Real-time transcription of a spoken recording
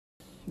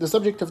The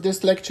subject of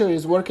this lecture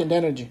is work and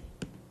energy.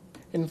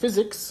 In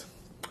physics,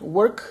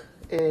 work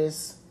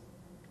is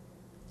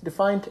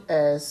defined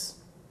as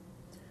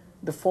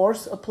the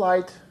force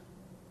applied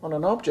on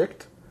an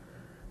object,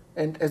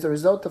 and as a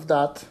result of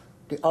that,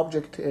 the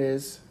object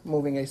is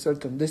moving a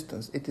certain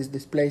distance. It is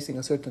displacing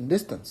a certain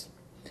distance.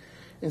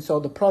 And so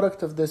the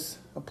product of this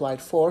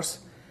applied force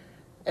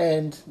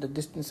and the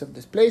distance of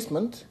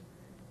displacement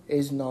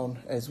is known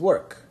as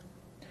work.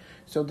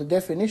 So the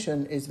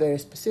definition is very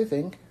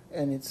specific,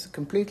 and it's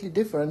completely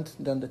different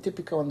than the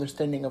typical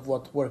understanding of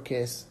what work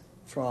is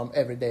from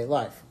everyday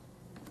life.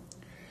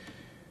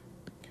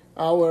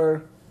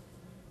 Our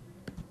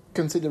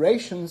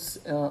considerations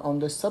on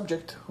this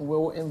subject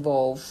will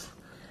involve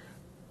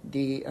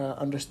the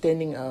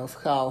understanding of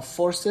how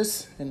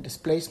forces and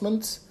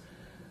displacements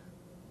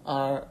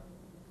are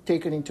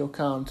taken into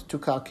account to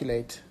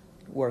calculate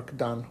work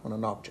done on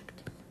an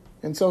object.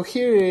 And so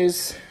here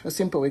is a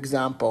simple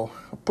example.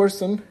 A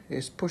person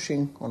is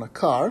pushing on a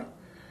car,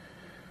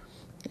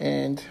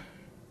 and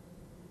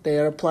they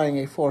are applying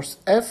a force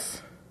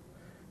F.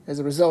 As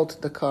a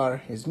result, the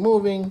car is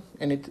moving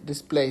and it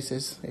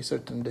displaces a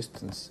certain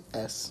distance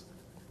S.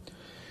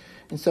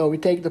 And so we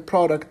take the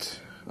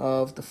product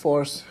of the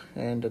force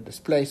and the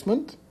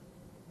displacement,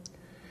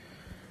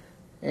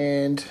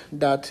 and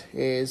that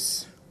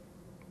is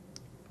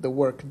the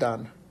work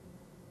done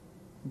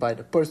by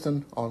the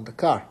person on the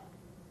car.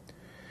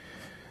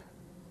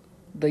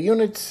 The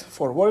units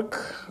for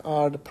work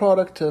are the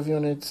product of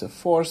units of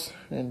force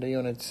and the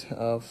units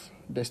of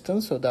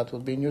distance, so that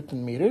would be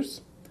Newton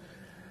meters.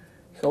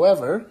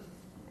 However,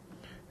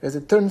 as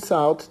it turns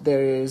out,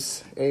 there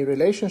is a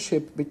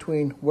relationship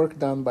between work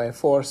done by a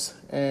force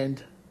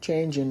and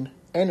change in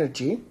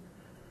energy,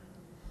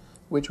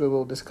 which we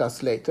will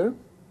discuss later.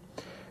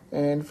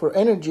 And for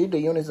energy, the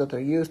units that are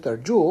used are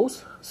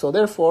joules, so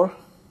therefore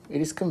it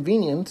is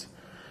convenient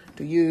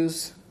to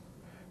use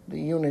the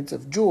units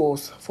of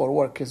joules for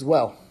work as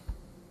well.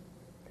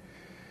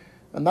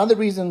 Another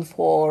reason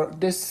for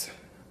this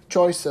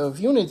choice of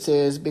units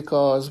is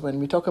because when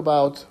we talk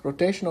about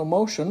rotational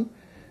motion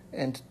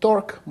and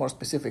torque more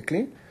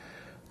specifically,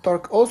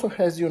 torque also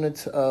has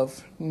units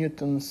of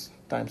newtons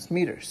times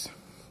meters.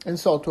 And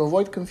so to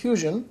avoid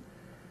confusion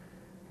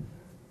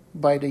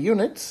by the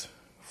units,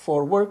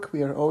 for work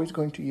we are always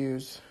going to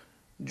use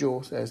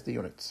joules as the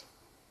units.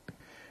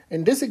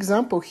 In this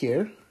example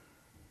here,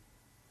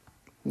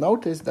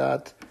 notice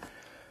that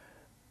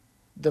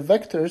the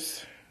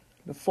vectors,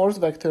 the force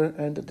vector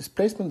and the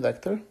displacement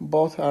vector,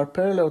 both are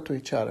parallel to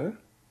each other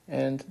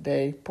and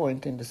they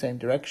point in the same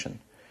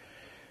direction.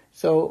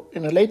 So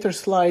in a later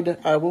slide,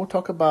 I will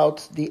talk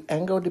about the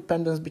angle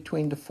dependence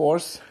between the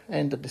force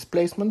and the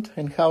displacement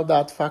and how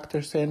that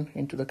factors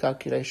into the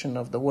calculation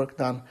of the work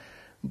done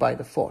by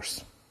the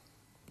force.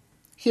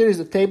 Here is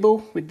a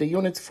table with the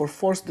units for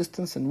force,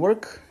 distance, and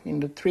work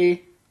in the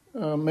three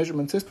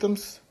measurement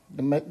systems.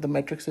 The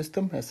metric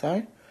system,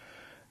 SI.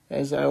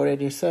 As I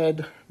already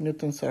said,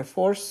 newtons are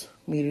force,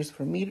 meters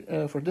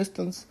for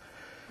distance.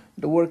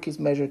 The work is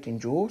measured in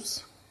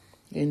joules.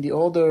 In the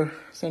older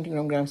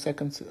centigram gram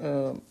seconds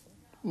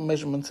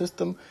measurement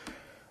system,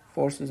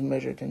 force is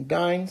measured in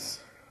dynes,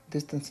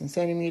 distance in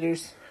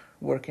centimeters,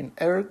 work in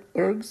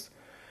ergs.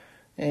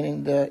 And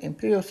in the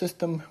imperial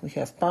system, we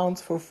have pounds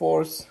for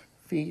force,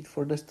 feet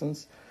for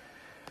distance,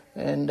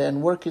 and then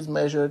work is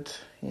measured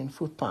in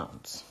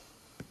foot-pounds.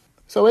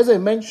 So as I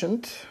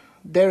mentioned,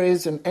 there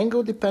is an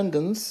angle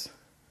dependence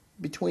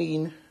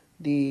between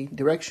the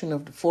direction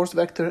of the force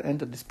vector and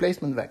the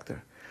displacement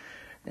vector.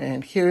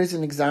 And here is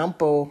an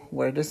example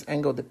where this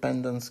angle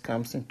dependence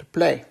comes into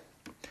play.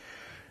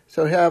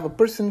 So we have a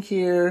person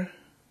here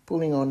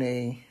pulling on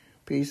a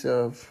piece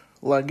of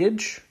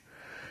luggage.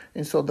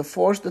 And so the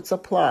force that's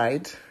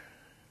applied,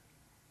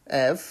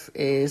 F,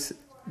 is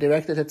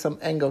directed at some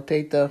angle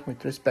theta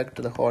with respect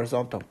to the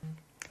horizontal.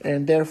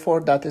 And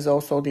therefore, that is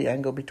also the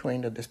angle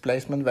between the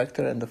displacement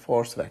vector and the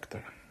force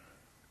vector.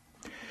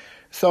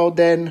 So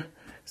then,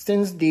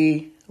 since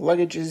the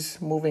luggage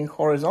is moving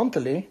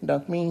horizontally,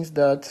 that means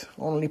that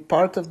only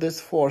part of this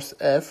force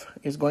F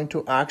is going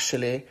to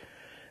actually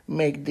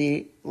make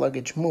the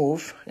luggage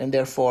move and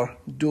therefore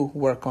do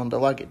work on the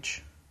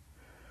luggage.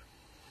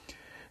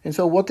 And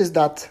so what is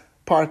that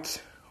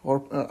part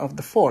of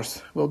the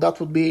force? Well,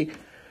 that would be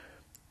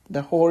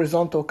the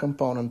horizontal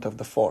component of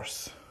the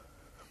force.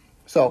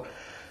 So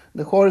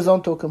the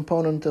horizontal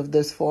component of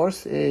this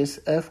force is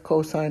F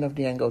cosine of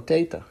the angle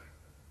theta.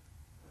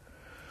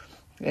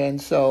 And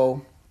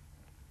so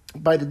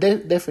by the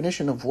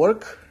definition of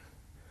work,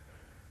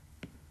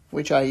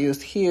 which I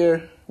used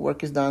here,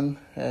 work is done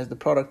as the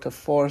product of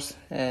force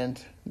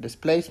and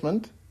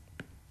displacement.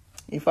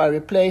 If I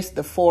replace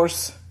the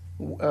force,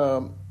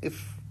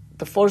 if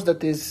the force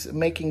that is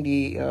making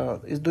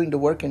is doing the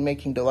work and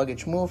making the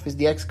luggage move is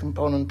the x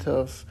component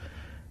of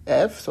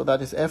F, so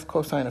that is F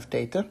cosine of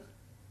theta,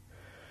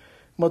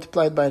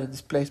 multiplied by the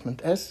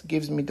displacement S,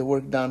 gives me the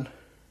work done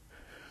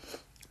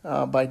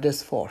by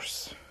this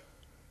force.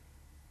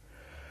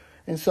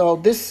 And so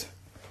this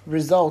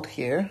result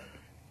here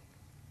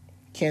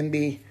can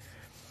be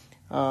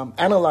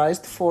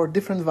analyzed for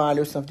different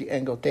values of the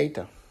angle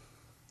theta.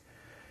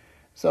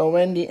 So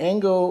when the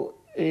angle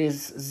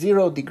is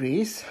 0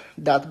 degrees,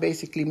 that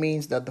basically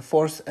means that the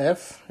force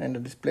F and the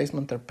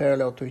displacement are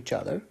parallel to each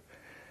other.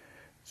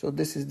 So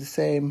this is the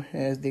same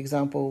as the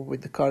example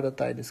with the car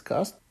that I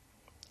discussed.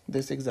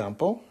 This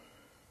example.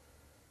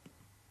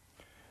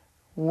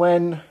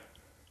 When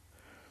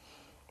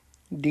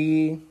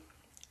the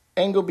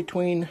angle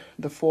between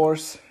the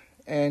force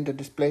and the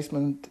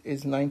displacement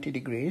is 90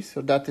 degrees,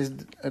 so that is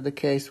the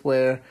case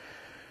where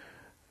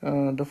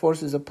the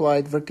force is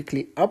applied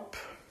vertically up,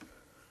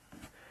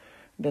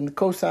 then the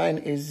cosine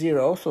is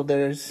 0, so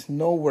there is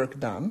no work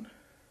done.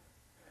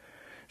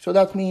 So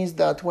that means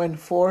that when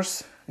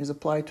force is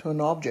applied to an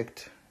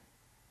object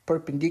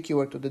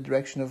perpendicular to the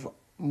direction of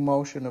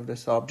motion of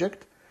this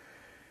object,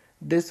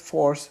 this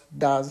force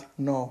does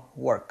no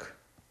work.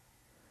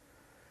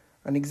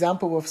 An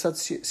example of such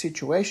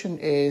situation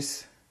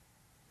is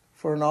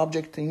for an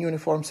object in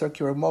uniform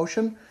circular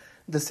motion,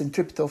 the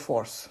centripetal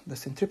force. The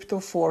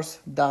centripetal force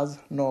does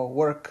no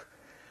work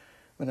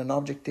when an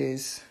object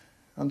is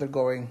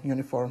undergoing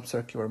uniform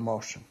circular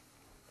motion.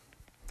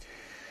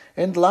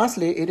 And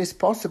lastly, it is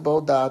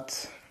possible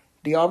that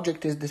the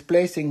object is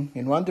displacing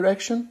in one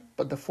direction,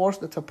 but the force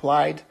that's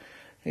applied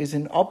is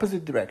in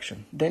opposite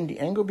direction. Then the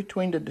angle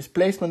between the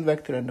displacement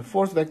vector and the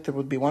force vector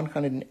would be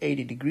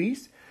 180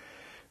 degrees,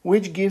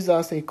 which gives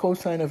us a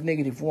cosine of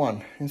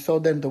 -1. And so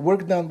then the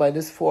work done by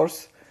this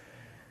force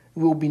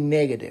will be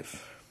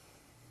negative.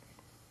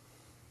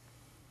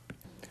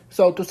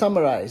 So to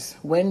summarize,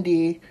 when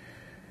the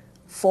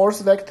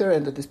force vector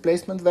and the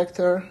displacement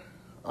vector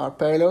are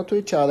parallel to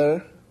each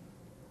other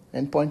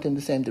and point in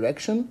the same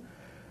direction,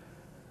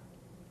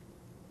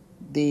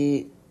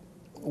 the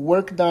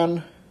work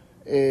done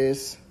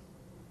is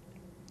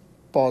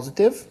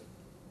positive,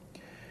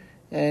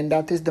 and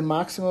that is the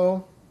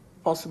maximum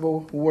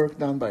possible work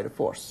done by the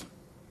force.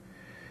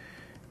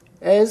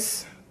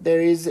 As there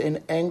is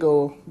an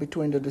angle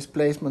between the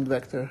displacement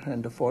vector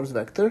and the force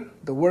vector,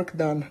 the work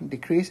done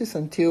decreases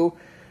until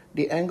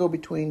the angle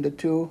between the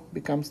two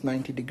becomes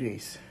 90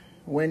 degrees.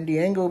 When the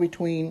angle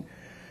between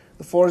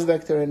the force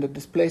vector and the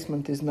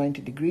displacement is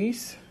 90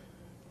 degrees,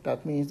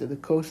 that means that the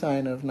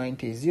cosine of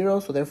 90 is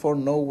 0, so therefore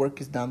no work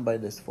is done by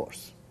this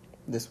force.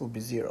 This will be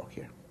 0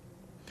 here.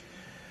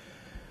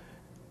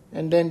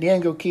 And then the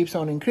angle keeps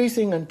on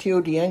increasing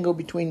until the angle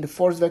between the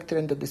force vector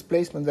and the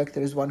displacement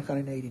vector is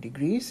 180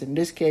 degrees. In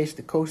this case,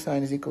 the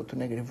cosine is equal to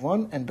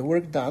 -1, and the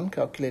work done,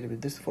 calculated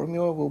with this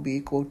formula, will be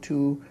equal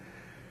to,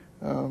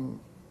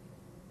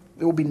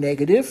 it will be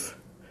negative,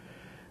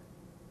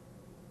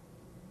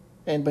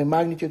 and by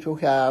magnitude we'll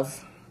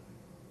have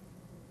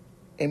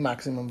a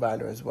maximum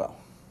value as well.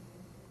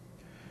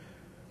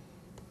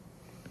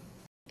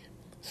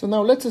 So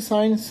now let's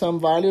assign some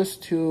values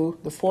to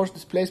the force,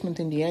 displacement,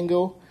 and the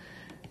angle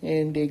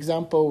in the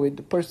example with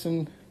the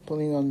person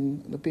pulling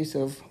on the piece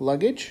of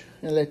luggage,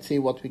 and let's see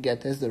what we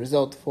get as the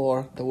result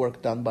for the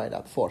work done by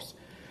that force.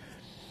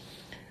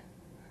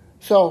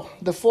 So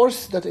the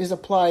force that is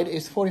applied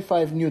is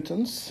 45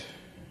 newtons,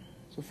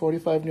 so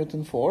 45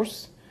 Newton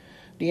force.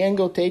 The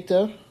angle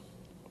theta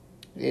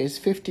is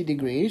 50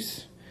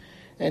 degrees,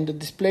 and the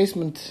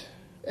displacement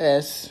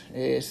S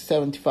is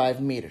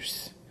 75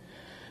 meters.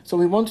 So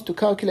we want to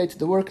calculate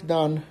the work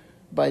done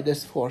by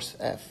this force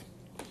F.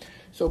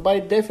 So by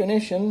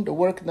definition, the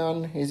work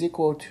done is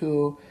equal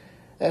to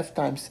F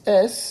times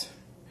S,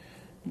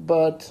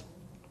 but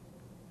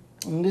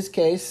in this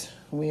case,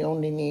 we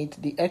only need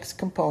the X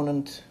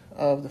component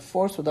of the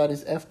force, so that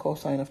is F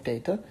cosine of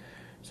theta.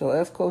 So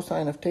F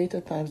cosine of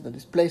theta times the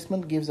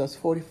displacement gives us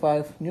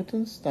 45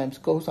 newtons times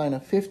cosine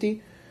of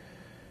 50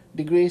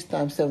 degrees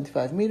times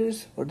 75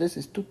 meters, or this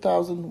is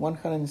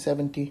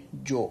 2,170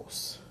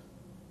 joules.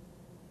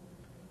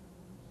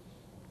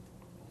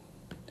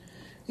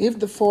 If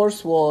the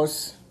force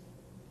was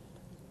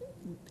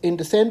in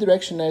the same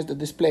direction as the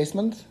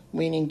displacement,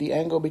 meaning the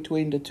angle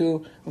between the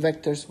two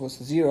vectors was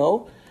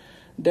 0,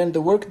 then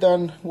the work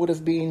done would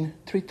have been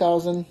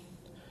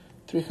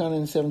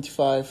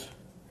 3,375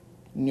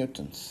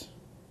 newtons.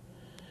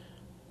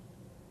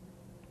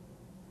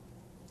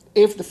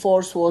 If the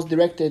force was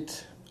directed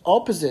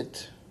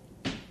opposite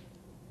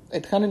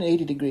at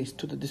 180 degrees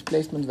to the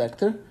displacement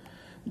vector,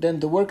 then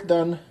the work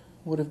done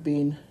would have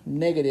been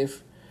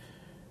negative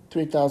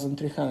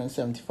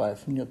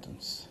 3,375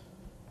 newtons.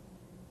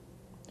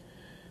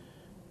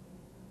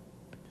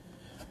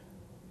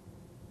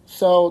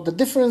 So the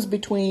difference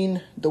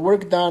between the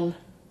work done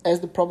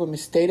as the problem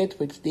is stated,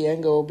 with the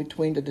angle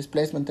between the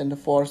displacement and the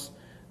force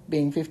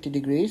being 50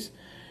 degrees,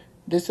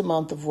 this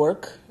amount of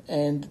work,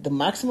 and the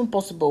maximum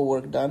possible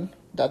work done,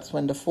 that's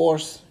when the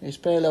force is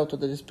parallel to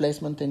the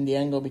displacement and the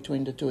angle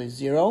between the two is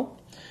 0.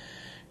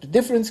 The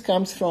difference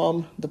comes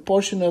from the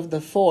portion of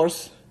the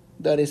force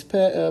that is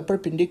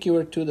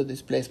perpendicular to the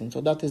displacement,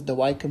 so that is the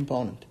y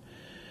component.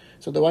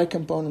 So the y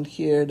component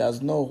here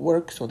does no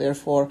work, so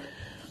therefore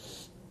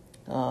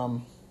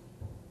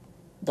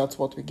that's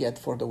what we get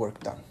for the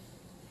work done.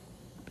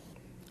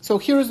 So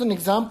here is an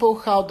example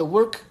how the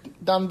work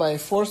done by a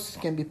force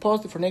can be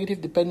positive or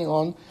negative depending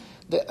on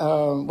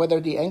whether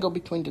the angle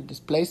between the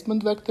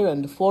displacement vector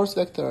and the force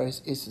vector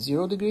is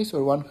 0 degrees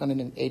or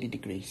 180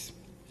 degrees.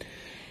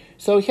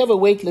 So we have a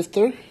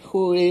weightlifter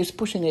who is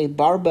pushing a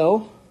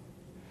barbell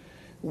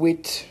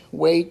with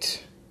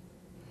weight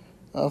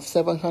of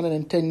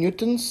 710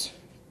 newtons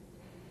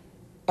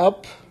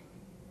up,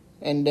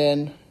 and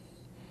then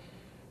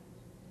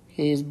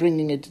he is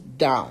bringing it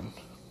down.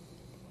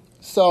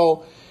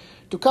 So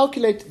to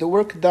calculate the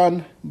work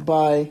done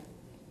by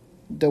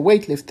the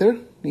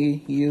weightlifter,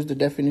 we use the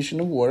definition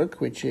of work,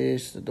 which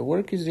is the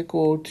work is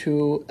equal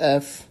to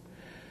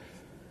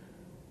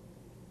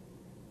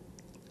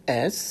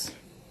Fs.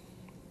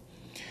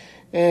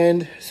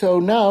 And so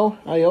now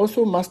I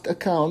also must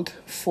account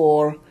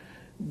for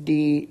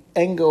the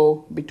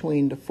angle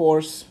between the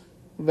force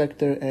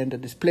vector and the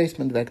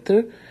displacement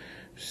vector.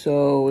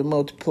 So we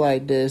multiply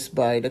this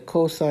by the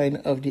cosine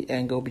of the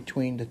angle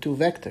between the two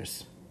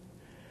vectors.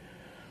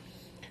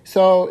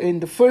 So in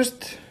the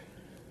first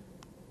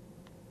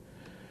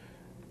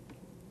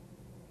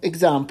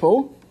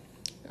example,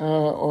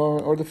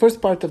 or the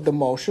first part of the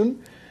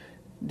motion,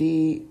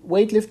 the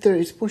weightlifter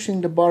is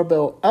pushing the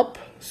barbell up,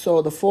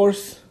 so the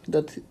force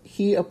that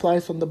he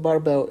applies on the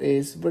barbell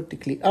is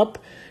vertically up,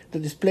 the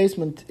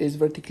displacement is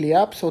vertically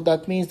up, so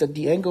that means that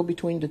the angle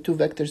between the two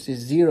vectors is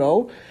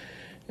 0,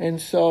 and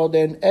so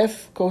then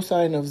F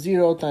cosine of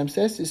 0 times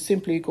S is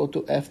simply equal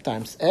to F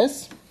times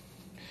S.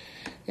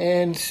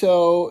 And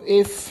so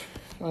if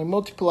I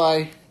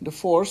multiply the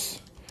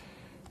force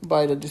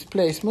by the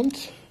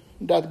displacement,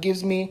 that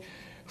gives me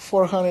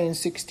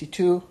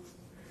 462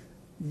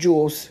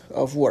 joules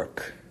of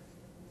work.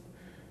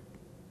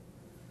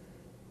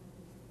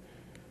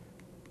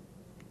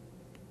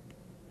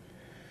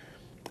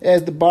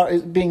 As the bar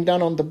is being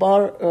done on the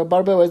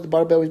barbell, as the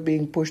barbell is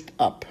being pushed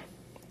up.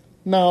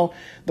 Now,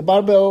 the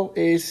barbell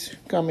is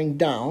coming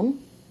down.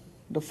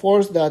 The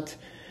force that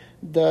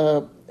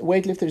the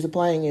weightlifter is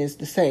applying is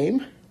the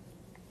same,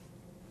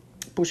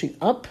 pushing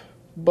up,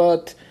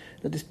 but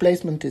the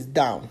displacement is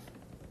down.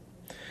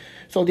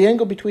 So the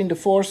angle between the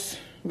force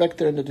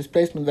vector and the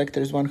displacement vector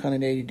is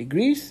 180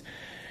 degrees.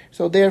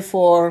 So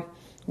therefore,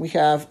 we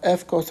have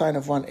F cosine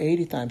of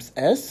 180 times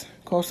S.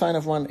 Cosine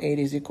of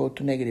 180 is equal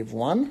to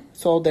 -1.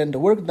 So then the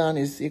work done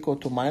is equal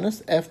to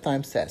minus F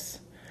times S.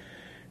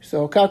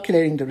 So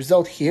calculating the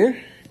result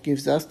here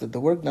gives us that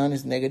the work done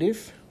is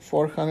negative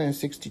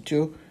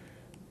 462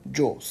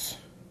 joules.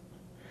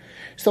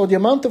 So the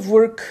amount of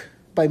work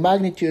by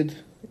magnitude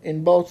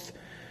in both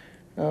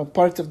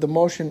parts of the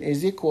motion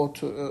is equal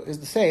to is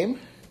the same,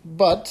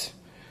 but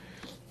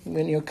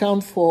when you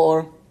account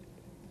for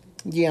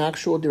the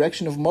actual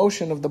direction of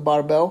motion of the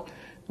barbell,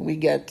 we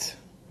get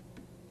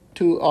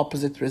two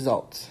opposite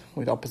results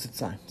with opposite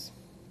signs.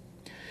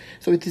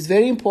 So it is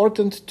very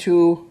important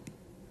to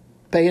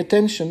pay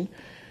attention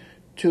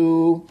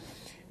to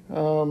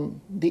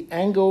the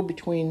angle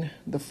between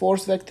the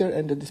force vector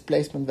and the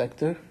displacement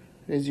vector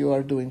as you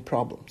are doing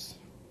problems.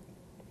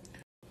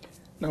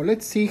 Now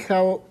let's see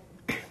how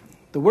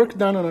the work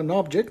done on an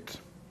object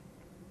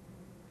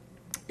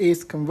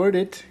is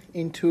converted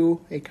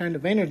into a kind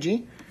of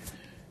energy,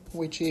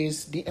 which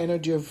is the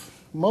energy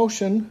of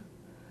motion,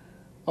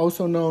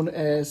 also known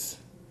as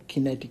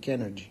kinetic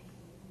energy.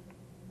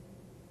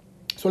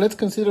 So let's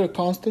consider a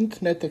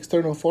constant net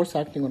external force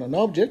acting on an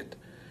object,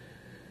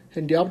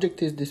 and the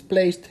object is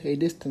displaced a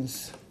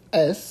distance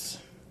s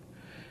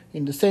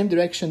in the same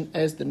direction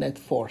as the net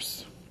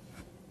force.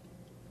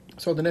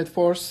 So the net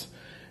force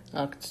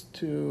acts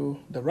to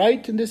the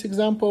right in this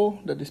example.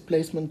 The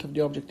displacement of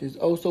the object is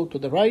also to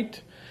the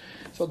right.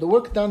 So the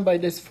work done by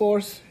this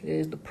force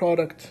is the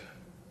product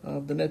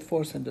of the net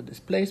force and the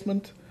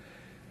displacement.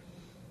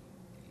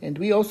 And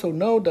we also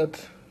know that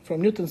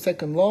from Newton's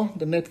second law,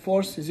 the net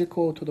force is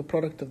equal to the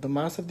product of the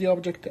mass of the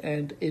object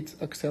and its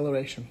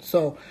acceleration.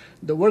 So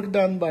the work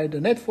done by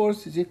the net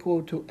force is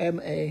equal to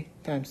ma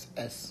times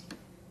s.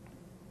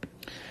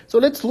 So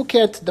let's look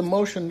at the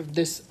motion of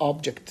this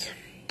object.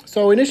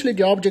 So initially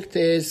the object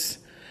is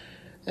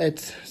at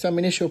some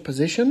initial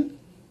position.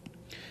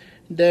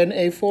 Then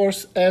a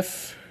force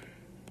F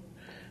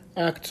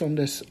acts on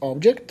this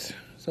object.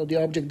 So the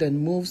object then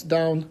moves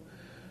down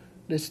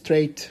this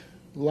straight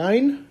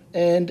line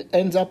and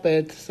ends up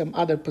at some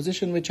other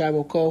position, which I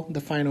will call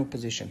the final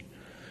position.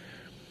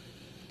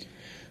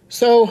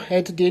 So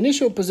at the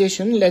initial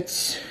position,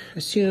 let's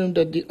assume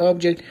that the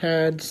object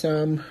had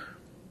some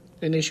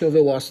initial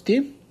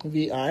velocity,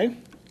 vi.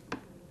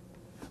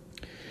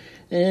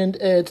 And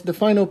at the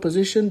final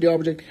position, the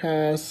object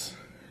has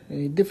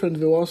a different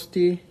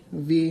velocity,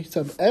 v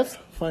sub f,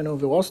 final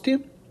velocity.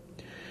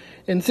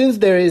 And since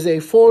there is a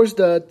force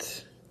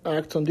that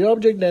acts on the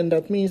object, then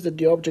that means that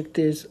the object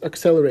is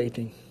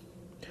accelerating.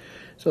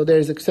 So there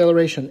is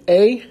acceleration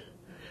a,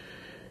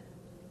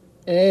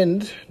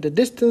 and the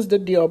distance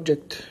that the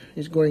object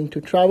is going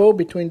to travel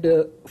between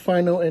the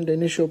final and the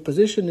initial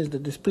position is the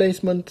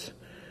displacement.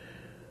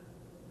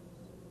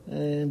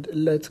 And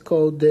let's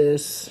call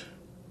this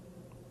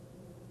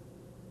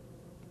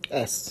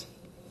S.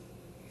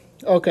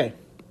 Okay,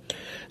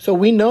 So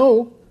we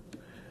know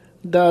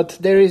that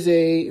there is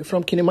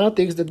from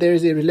kinematics, that there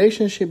is a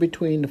relationship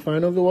between the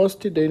final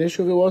velocity, the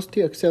initial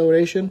velocity,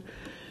 acceleration,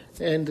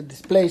 and the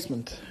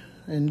displacement.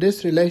 And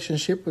this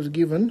relationship was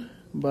given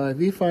by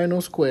V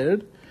final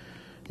squared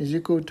is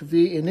equal to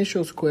V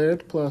initial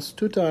squared plus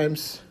 2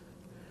 times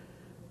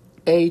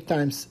A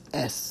times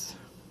S.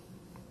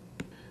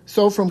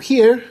 So from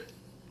here,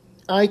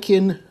 I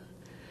can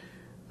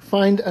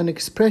find an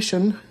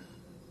expression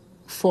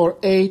for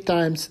A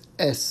times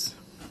S.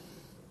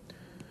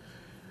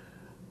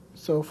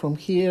 So from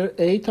here,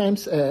 A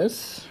times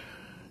S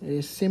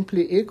is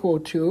simply equal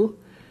to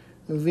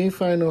V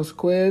final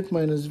squared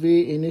minus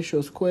V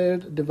initial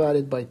squared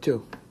divided by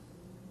 2.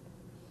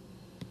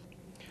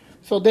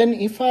 So then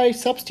if I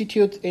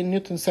substitute in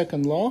Newton's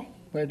second law,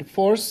 where the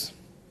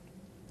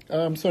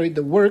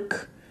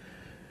work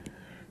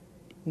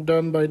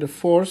done by the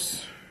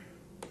force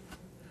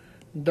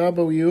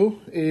W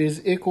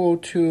is equal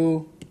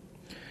to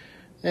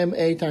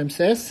MA times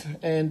S,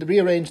 and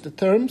rearrange the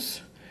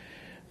terms,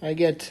 I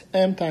get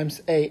M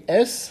times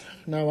AS.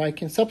 Now I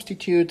can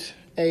substitute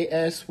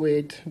AS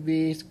with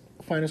V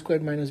final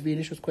squared minus V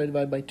initial squared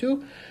divided by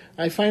 2.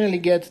 I finally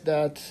get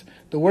that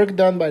the work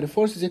done by the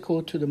force is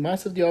equal to the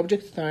mass of the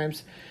object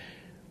times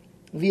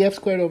Vf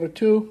squared over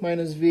 2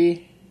 minus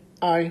Vi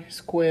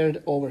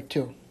squared over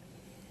 2.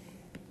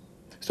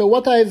 So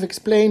what I've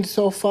explained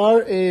so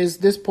far is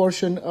this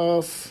portion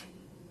of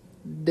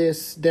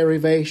this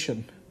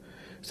derivation.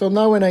 So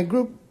now when I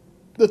group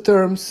the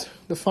terms,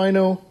 the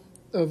final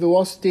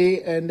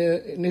velocity and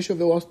the initial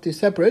velocity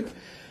separate,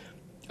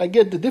 I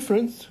get the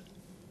difference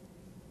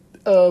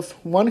of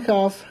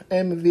 1/2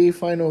 mv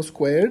final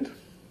squared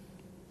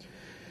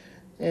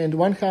and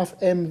 1/2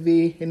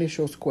 mv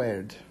initial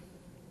squared.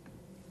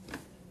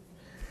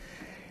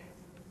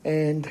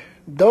 And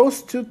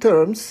those two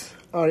terms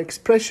are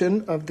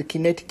expression of the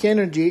kinetic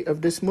energy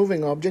of this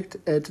moving object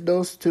at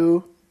those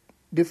two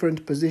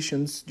different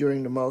positions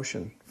during the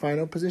motion,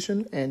 final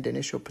position and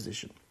initial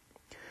position.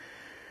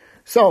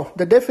 So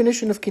the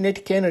definition of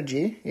kinetic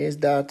energy is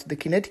that the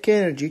kinetic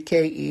energy,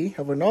 Ke,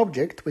 of an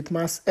object with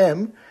mass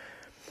m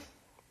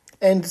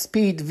and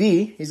speed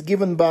v is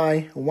given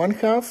by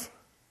 1/2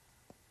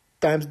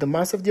 times the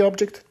mass of the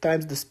object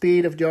times the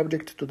speed of the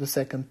object to the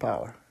second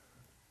power.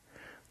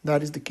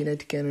 That is the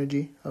kinetic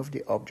energy of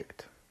the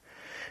object.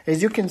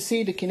 As you can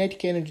see, the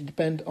kinetic energy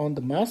depends on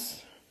the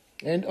mass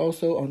and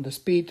also on the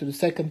speed to the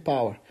second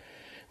power,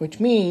 which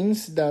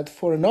means that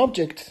for an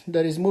object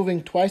that is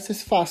moving twice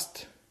as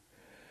fast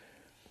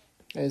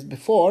as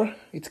before,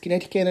 its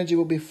kinetic energy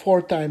will be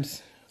 4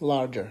 times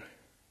larger.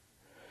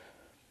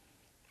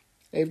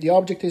 If the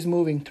object is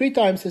moving 3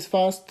 times as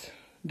fast,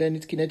 then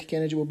its kinetic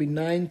energy will be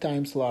 9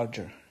 times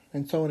larger,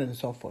 and so on and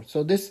so forth.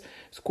 So this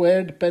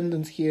square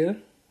dependence here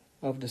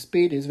of the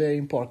speed is very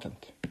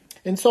important.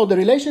 And so the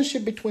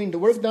relationship between the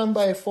work done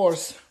by a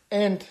force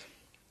and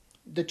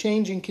the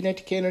change in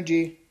kinetic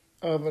energy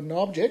of an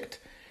object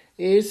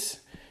is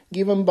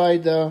given by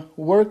the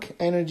work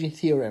energy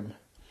theorem.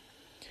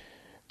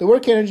 The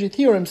work energy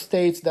theorem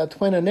states that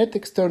when a net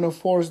external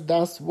force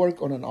does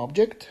work on an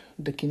object,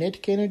 the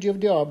kinetic energy of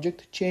the object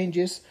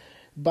changes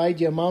by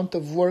the amount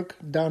of work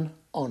done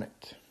on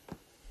it.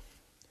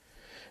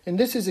 And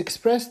this is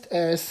expressed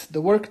as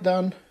the work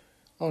done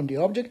on the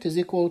object is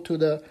equal to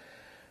the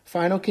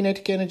final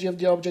kinetic energy of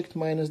the object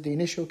minus the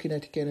initial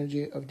kinetic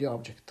energy of the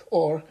object,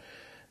 or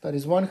that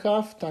is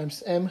 1/2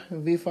 times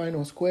mv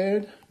final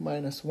squared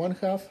minus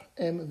 1/2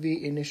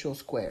 mv initial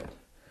squared.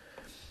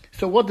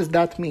 So what does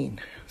that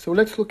mean? So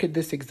let's look at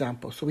this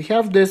example. So we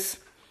have this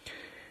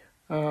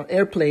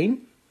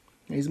airplane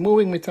is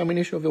moving with some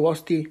initial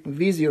velocity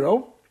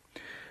v0,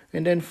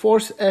 and then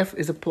force F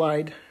is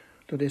applied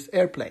to this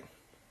airplane.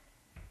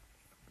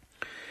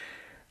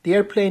 The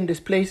airplane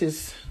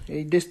displaces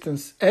a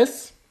distance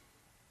s,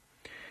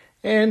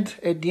 and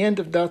at the end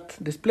of that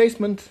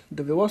displacement,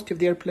 the velocity of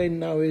the airplane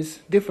now is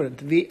different,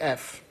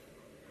 Vf.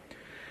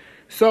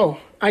 So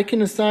I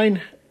can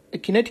assign a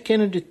kinetic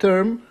energy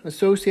term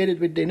associated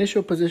with the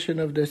initial position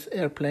of this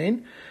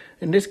airplane,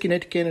 and this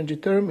kinetic energy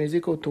term is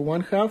equal to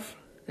 1/2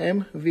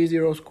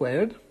 mv0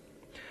 squared.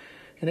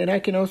 And then I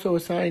can also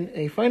assign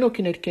a final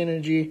kinetic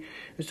energy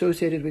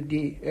associated with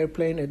the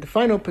airplane at the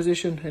final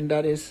position, and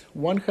that is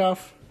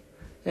 1/2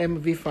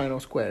 mv final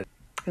squared.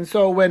 And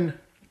so when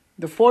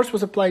the force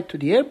was applied to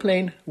the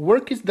airplane,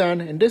 work is done,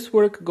 and this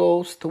work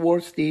goes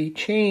towards the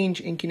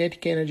change in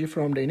kinetic energy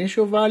from the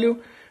initial value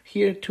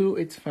here to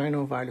its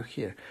final value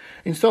here.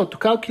 And so to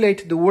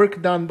calculate the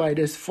work done by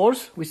this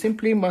force, we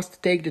simply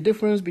must take the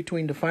difference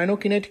between the final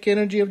kinetic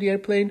energy of the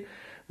airplane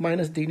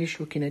minus the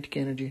initial kinetic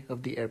energy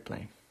of the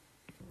airplane.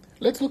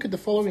 Let's look at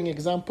the following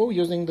example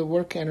using the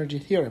work energy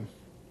theorem.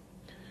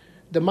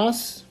 The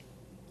mass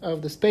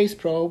of the space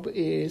probe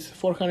is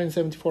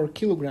 474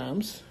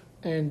 kilograms,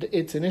 and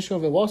its initial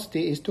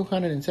velocity is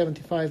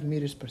 275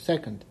 meters per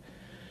second.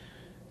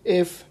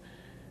 If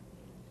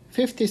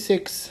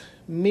 56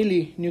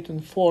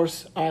 millinewton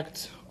force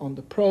acts on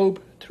the probe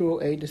through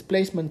a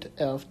displacement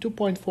of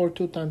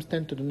 2.42 times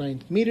 10 to the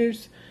 9th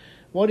meters,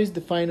 what is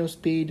the final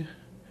speed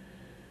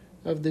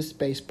of this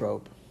space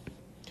probe.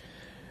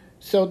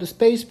 So the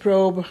space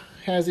probe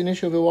has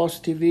initial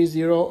velocity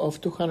v0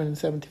 of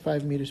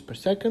 275 meters per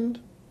second.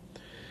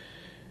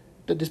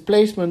 The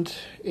displacement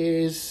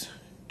is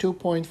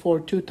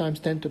 2.42 times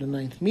 10 to the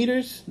 9th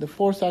meters. The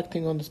force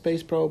acting on the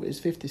space probe is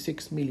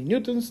 56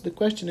 millinewtons. The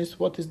question is,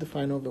 what is the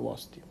final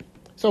velocity?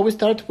 So we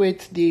start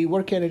with the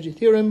work energy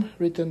theorem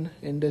written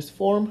in this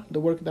form. The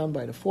work done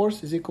by the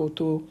force is equal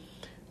to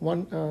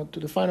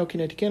the final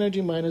kinetic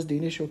energy minus the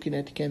initial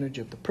kinetic energy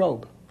of the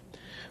probe,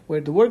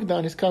 where the work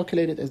done is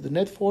calculated as the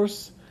net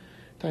force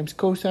times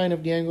cosine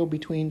of the angle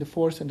between the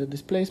force and the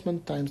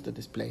displacement times the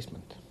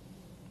displacement.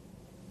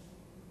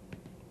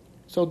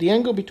 So the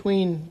angle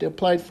between the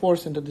applied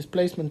force and the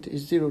displacement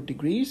is 0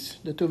 degrees.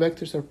 The two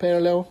vectors are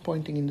parallel,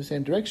 pointing in the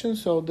same direction,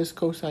 so this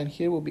cosine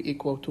here will be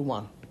equal to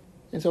 1.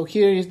 And so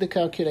here is the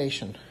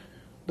calculation.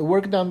 The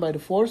work done by the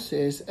force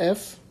is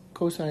F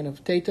cosine of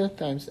theta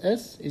times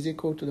S is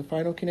equal to the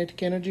final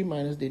kinetic energy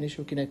minus the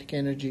initial kinetic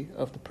energy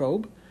of the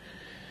probe.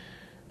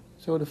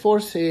 So the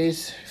force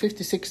is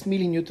 56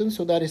 millinewtons,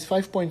 so that is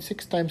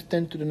 5.6 times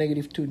 10 to the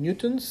negative 2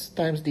 newtons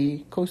times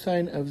the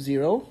cosine of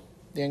 0,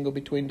 the angle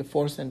between the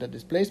force and the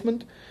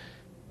displacement,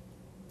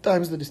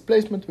 times the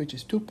displacement, which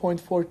is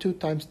 2.42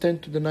 times 10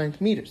 to the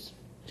 9th meters.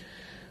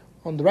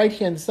 On the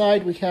right-hand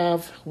side, we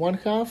have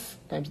 1/2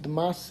 times the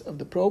mass of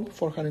the probe,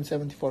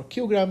 474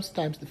 kilograms,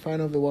 times the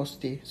final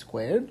velocity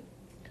squared,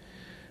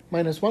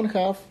 minus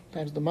 1/2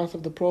 times the mass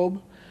of the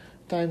probe,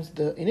 times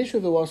the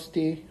initial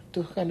velocity,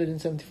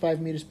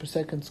 275 meters per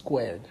second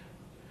squared.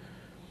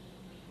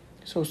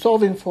 So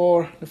solving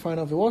for the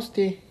final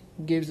velocity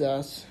gives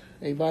us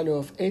a value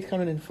of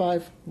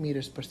 805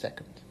 meters per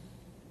second.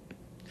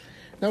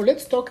 Now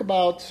let's talk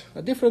about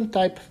a different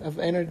type of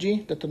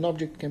energy that an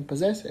object can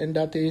possess, and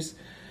that is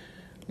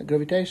the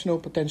gravitational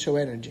potential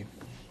energy.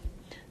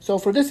 So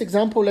for this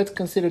example, let's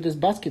consider this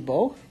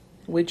basketball,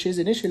 which is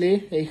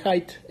initially a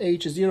height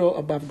h0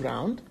 above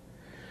ground,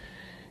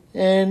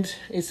 and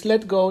it's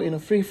let go in a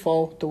free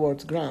fall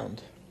towards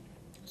ground.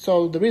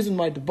 So the reason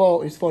why the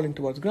ball is falling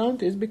towards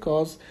ground is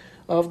because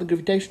of the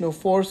gravitational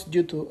force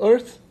due to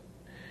Earth,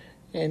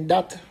 and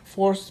that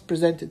force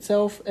presents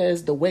itself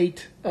as the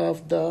weight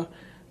of the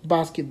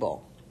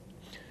basketball.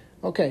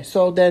 Okay,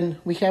 so then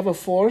we have a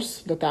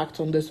force that acts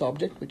on this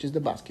object, which is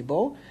the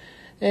basketball,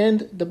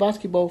 and the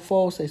basketball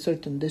falls a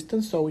certain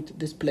distance, so it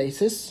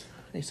displaces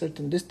a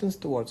certain distance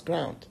towards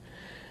ground.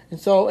 And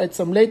so at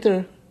some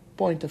later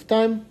point of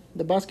time,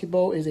 the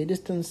basketball is a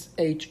distance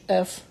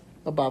hf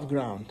above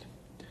ground.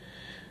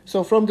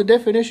 So from the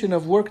definition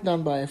of work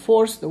done by a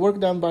force, the work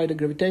done by the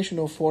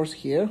gravitational force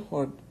here,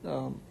 or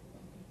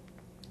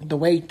the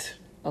weight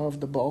of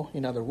the ball,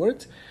 in other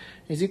words,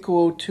 is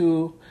equal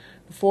to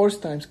force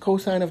times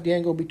cosine of the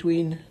angle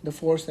between the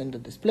force and the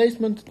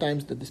displacement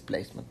times the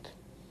displacement.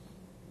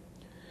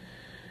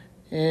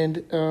 And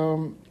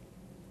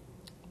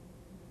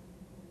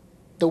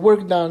the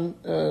work done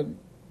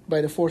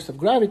by the force of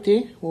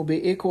gravity will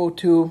be equal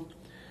to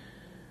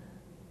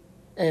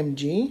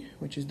mg,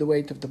 which is the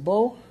weight of the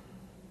ball,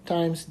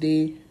 times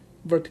the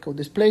vertical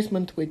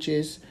displacement, which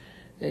is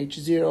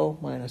h0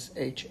 minus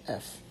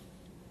hf.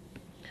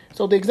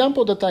 So the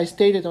example that I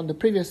stated on the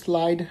previous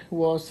slide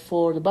was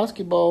for the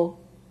basketball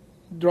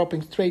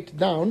dropping straight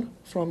down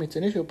from its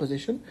initial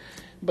position,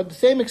 but the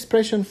same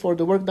expression for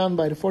the work done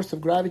by the force of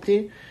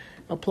gravity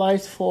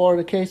applies for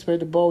the case where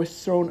the ball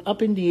is thrown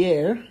up in the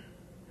air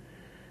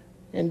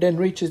and then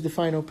reaches the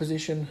final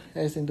position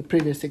as in the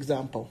previous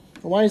example.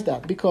 Why is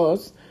that?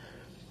 Because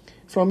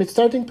from its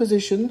starting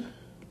position,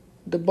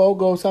 the ball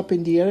goes up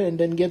in the air and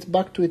then gets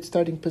back to its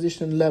starting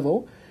position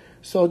level.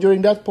 So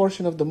during that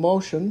portion of the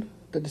motion,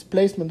 the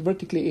displacement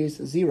vertically is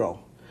 0.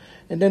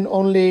 And then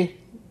only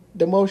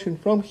the motion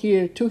from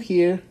here to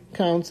here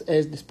counts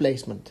as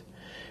displacement.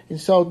 And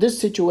so this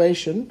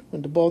situation,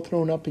 when the ball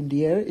thrown up in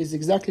the air, is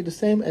exactly the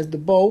same as the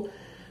ball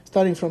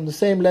starting from the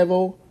same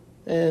level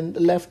and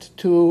left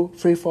to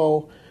free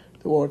fall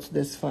towards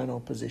this final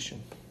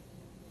position.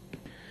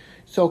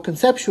 So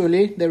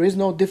conceptually, there is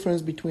no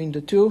difference between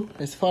the two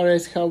as far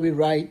as how we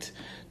write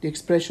the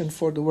expression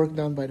for the work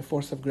done by the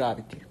force of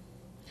gravity.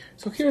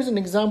 So here's an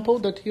example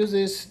that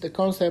uses the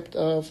concept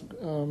of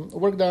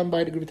work done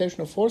by the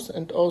gravitational force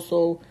and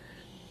also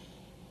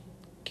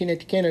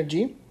kinetic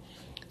energy.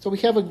 So we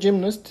have a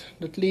gymnast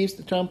that leaves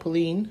the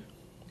trampoline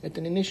at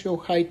an initial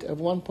height of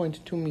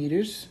 1.2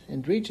 meters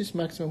and reaches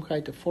maximum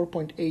height of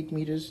 4.8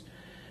 meters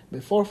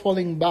before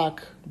falling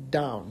back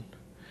down.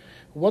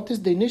 What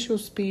is the initial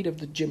speed of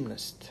the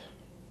gymnast?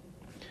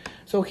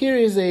 So here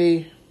is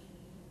a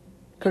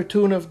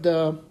cartoon of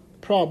the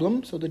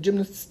problem. So the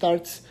gymnast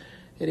starts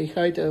at a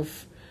height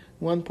of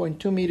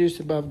 1.2 meters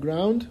above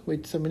ground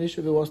with some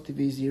initial velocity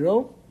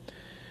v0.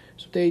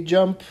 So they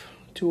jump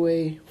to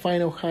a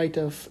final height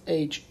of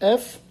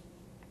hf,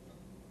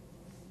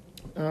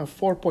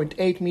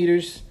 4.8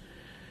 meters.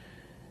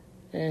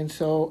 And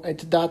so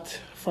at that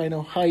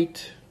final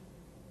height,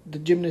 the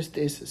gymnast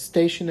is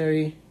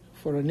stationary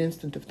for an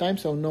instant of time,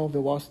 so no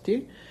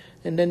velocity,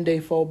 and then they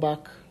fall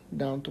back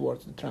down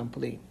towards the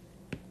trampoline.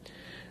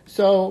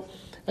 So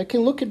I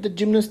can look at the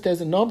gymnast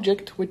as an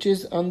object which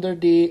is under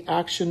the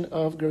action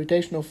of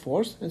gravitational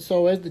force. And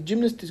so as the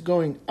gymnast is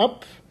going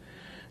up,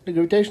 the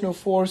gravitational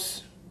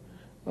force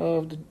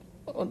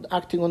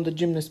acting on the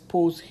gymnast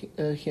pulls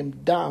him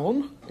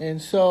down.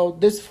 And so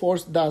this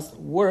force does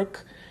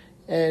work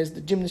as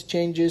the gymnast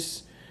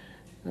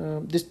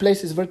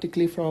displaces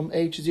vertically from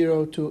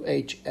h0 to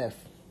hf.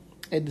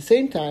 At the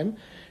same time,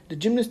 the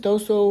gymnast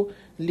also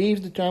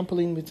leaves the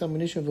trampoline with some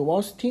initial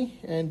velocity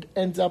and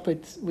ends up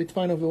with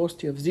final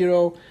velocity of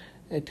 0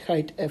 at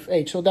height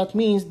fh. So that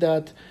means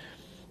that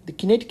the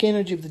kinetic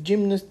energy of the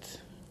gymnast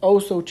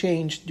also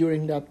changed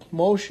during that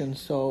motion.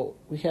 So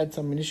we had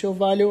some initial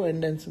value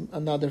and then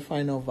another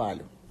final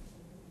value.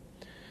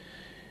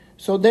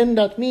 So then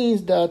that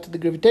means that the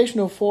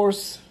gravitational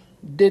force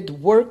did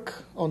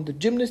work on the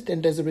gymnast,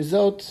 and as a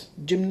result,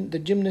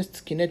 the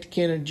gymnast's kinetic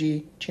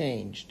energy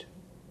changed.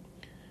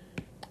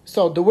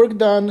 So the work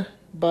done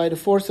by the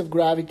force of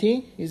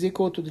gravity is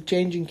equal to the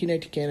change in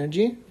kinetic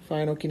energy,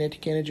 final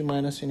kinetic energy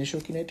minus initial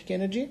kinetic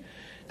energy.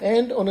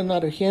 And on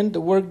another hand,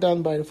 the work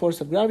done by the force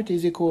of gravity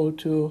is equal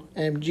to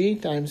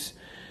mg times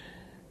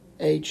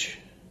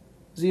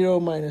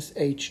h0 minus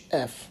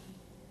hf.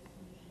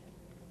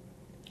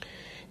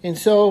 And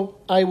so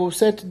I will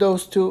set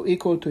those two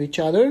equal to each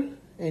other,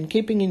 and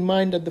keeping in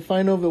mind that the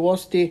final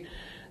velocity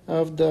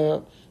of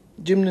the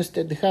gymnast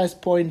at the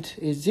highest point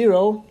is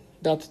 0,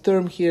 that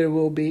term here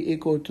will be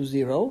equal to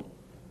 0.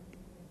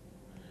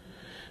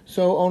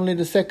 So only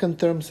the second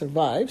term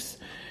survives.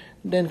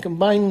 Then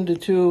combining the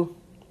two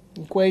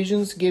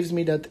equations gives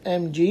me that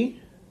mg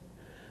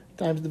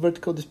times the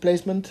vertical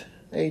displacement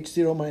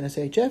h0 minus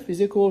hf is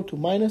equal to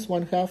minus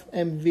 1/2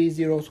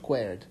 mv0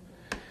 squared.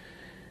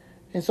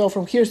 And so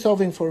from here,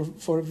 solving for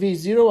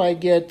v0, I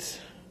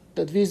get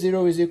that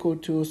v0 is equal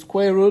to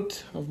square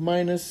root of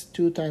minus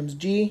 2 times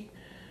g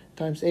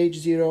times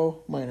h0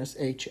 minus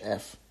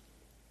hf.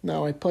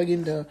 Now I plug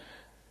in the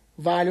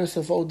values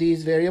of all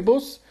these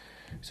variables.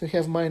 So we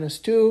have minus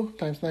 2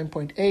 times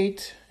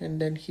 9.8, and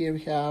then here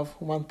we have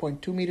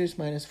 1.2 meters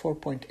minus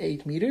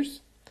 4.8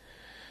 meters.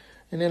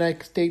 And then I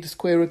take the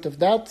square root of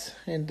that,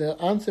 and the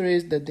answer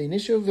is that the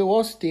initial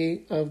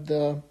velocity of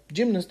the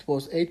gymnast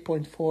was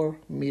 8.4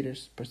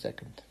 meters per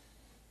second.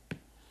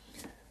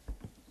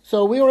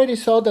 So we already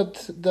saw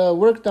that the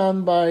work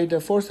done by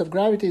the force of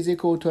gravity is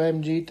equal to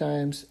mg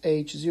times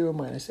h0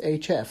 minus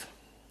hf.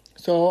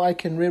 So I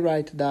can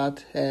rewrite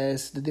that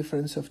as the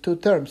difference of two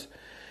terms,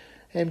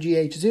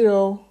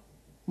 mgh0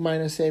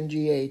 minus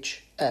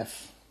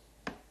mghf.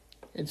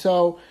 And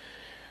so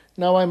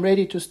now I'm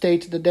ready to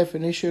state the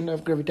definition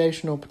of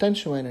gravitational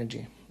potential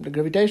energy. The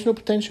gravitational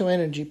potential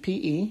energy,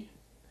 PE,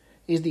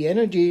 is the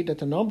energy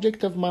that an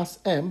object of mass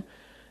m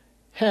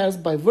has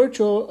by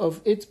virtue of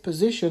its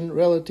position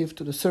relative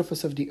to the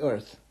surface of the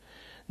Earth.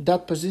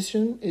 That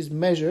position is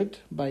measured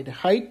by the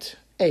height,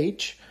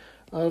 h,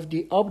 of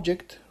the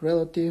object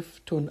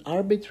relative to an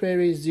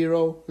arbitrary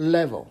zero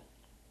level.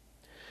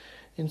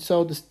 And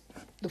so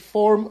the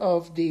form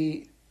of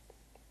the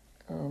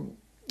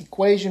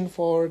equation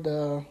for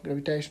the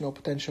gravitational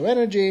potential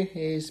energy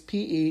is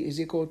PE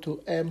is equal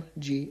to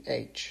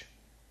mgh.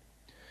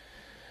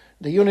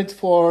 The units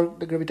for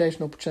the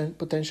gravitational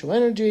potential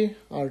energy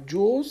are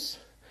joules,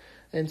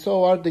 and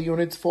so are the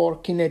units for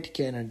kinetic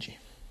energy.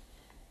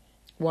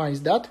 Why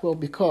is that? Well,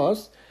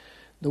 because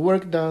the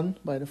work done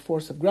by the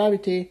force of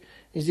gravity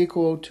is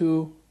equal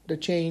to the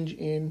change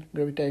in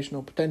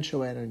gravitational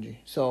potential energy.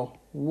 So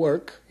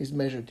work is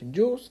measured in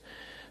joules,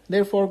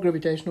 therefore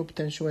gravitational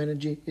potential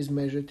energy is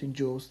measured in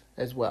joules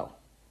as well.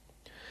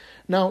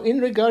 Now, in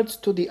regards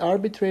to the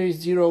arbitrary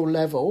zero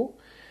level,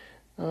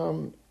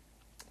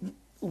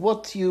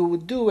 what you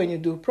would do when you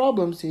do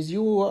problems is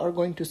you are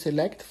going to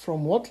select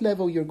from what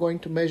level you're going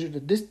to measure the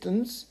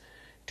distance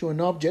to an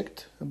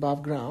object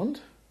above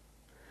ground,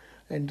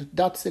 and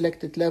that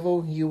selected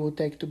level you will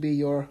take to be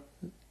your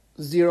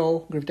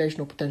zero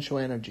gravitational potential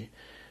energy,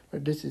 where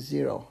this is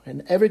 0.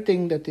 And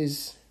everything that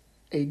is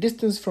a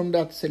distance from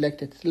that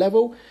selected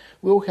level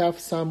will have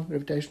some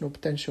gravitational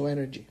potential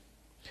energy.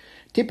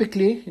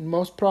 Typically, in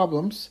most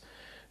problems,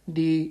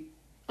 the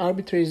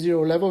arbitrary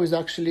zero level is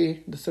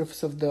actually the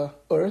surface of the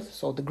Earth,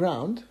 so the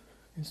ground,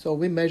 and so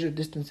we measure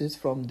distances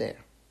from there.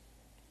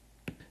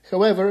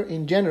 However,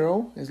 in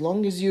general, as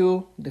long as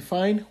you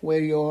define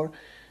where your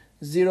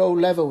zero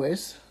level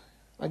is,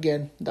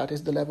 again, that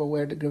is the level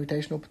where the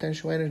gravitational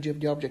potential energy of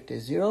the object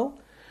is 0,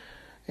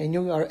 and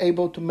you are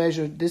able to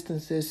measure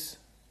distances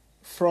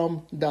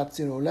from that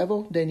zero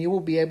level, then you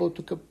will be able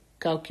to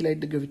calculate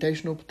the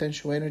gravitational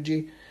potential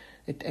energy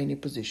at any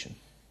position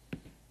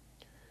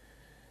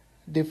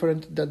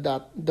different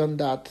than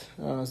that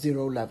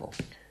zero level.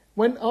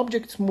 When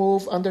objects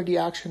move under the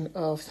action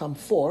of some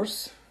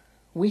force,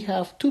 we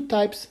have two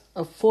types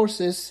of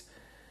forces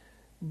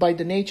by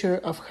the nature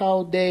of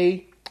how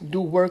they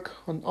do work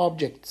on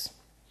objects.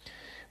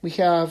 We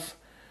have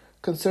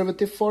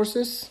conservative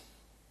forces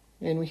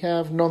and we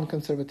have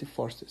non-conservative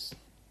forces.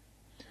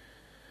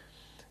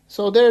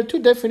 So there are two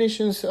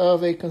definitions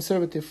of a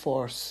conservative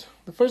force.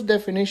 The first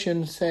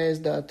definition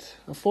says that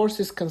a force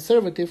is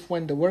conservative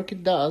when the work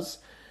it does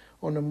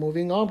on a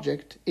moving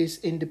object is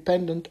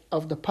independent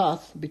of the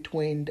path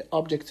between the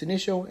object's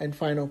initial and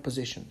final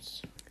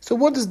positions. So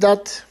what does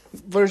that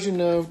version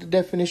of the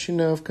definition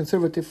of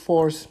conservative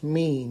force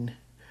mean?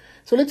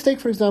 So let's take,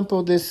 for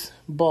example, this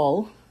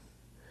ball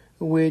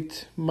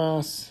with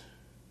mass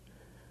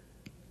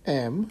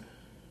m,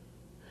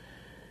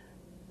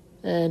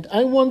 and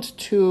I want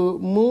to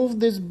move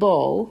this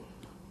ball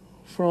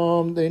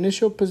from the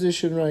initial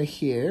position right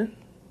here,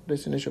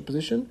 this initial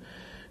position,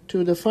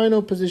 to the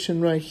final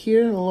position right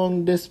here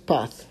along this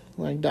path,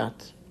 like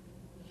that.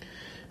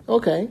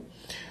 Okay,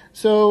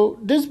 so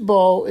this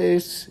ball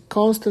is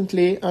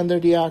constantly under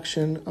the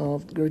action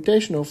of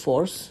gravitational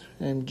force,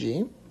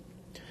 mg.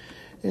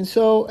 And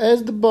so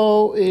as the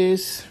ball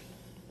is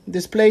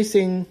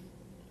displacing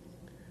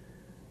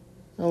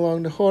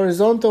along the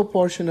horizontal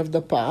portion of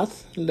the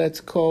path,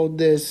 let's call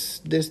this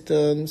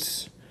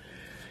distance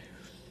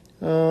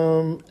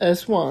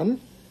S1,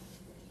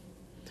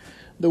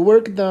 the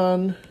work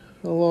done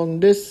along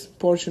this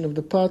portion of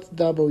the path,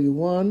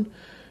 W1,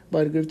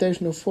 by the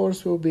gravitational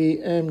force will be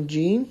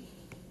mg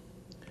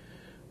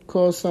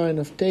cosine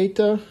of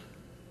theta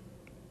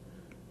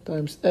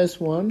times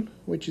S1,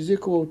 which is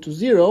equal to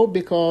 0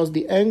 because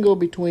the angle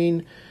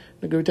between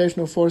the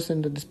gravitational force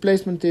and the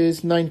displacement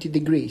is 90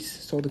 degrees,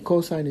 so the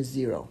cosine is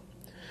 0.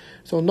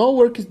 So no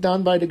work is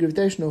done by the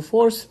gravitational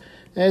force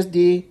as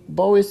the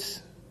ball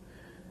is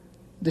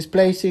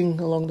displacing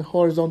along the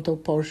horizontal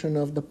portion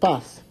of the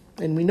path.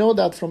 And we know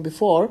that from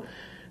before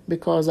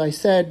because I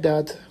said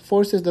that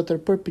forces that are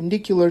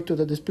perpendicular to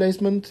the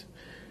displacement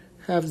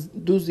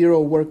do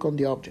 0 work on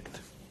the object.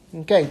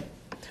 Okay.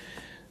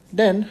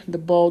 Then the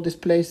ball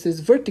displaces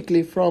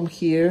vertically from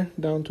here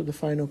down to the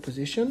final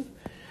position.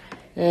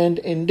 And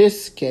in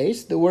this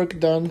case, the work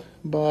done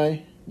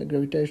by the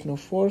gravitational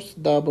force,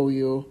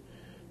 W2,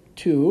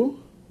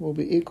 will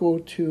be equal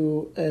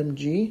to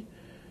mg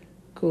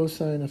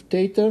cosine of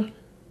theta,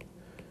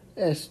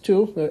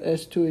 S2, where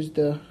S2 is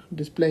the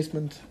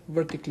displacement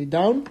vertically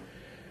down.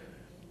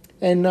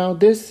 And now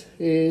this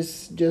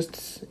is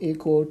just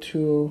equal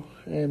to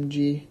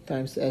mg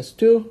times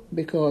S2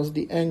 because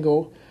the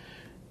angle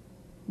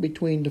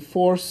between the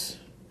force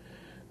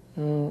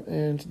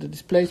and the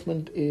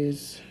displacement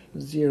is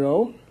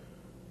 0.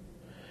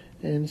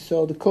 And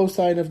so the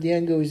cosine of the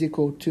angle is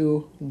equal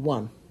to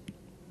 1.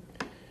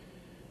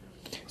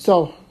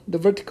 So the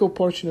vertical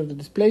portion of the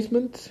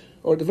displacement,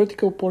 or the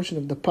vertical portion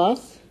of the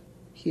path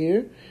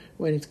here,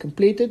 when it's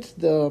completed,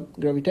 the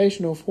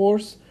gravitational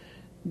force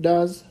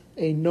does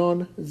a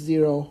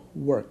non-zero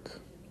work.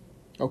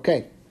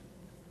 Okay.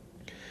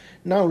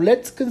 Now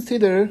let's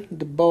consider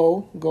the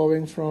ball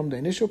going from the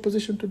initial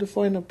position to the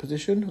final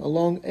position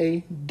along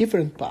a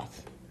different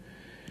path.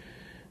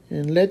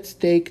 And let's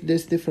take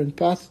this different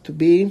path to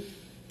be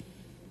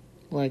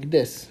like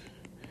this.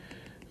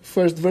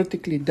 First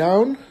vertically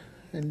down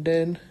and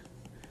then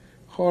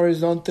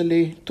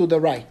horizontally to the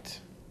right.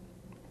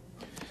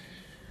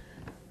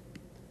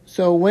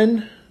 So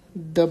when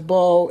the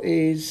ball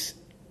is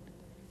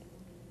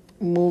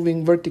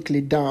moving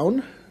vertically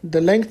down,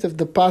 the length of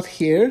the path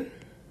here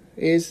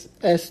is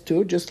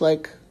S2, just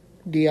like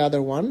the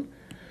other one.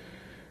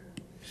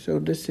 So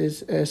this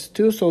is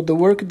S2. So the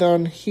work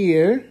done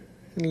here,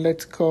 and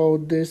let's call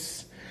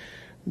this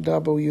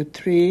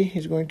W3,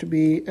 is going to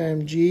be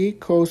mg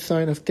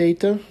cosine of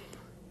theta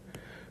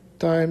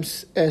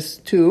times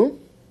S2.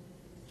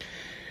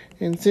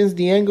 And since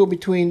the angle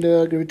between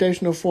the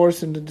gravitational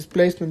force and the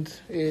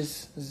displacement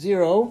is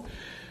 0,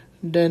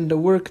 then the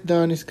work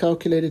done is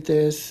calculated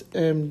as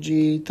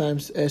mg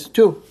times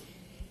S2.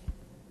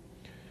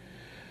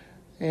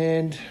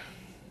 And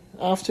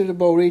after the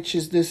ball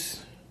reaches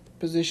this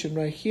position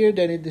right here,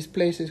 then it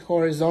displaces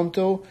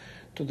horizontal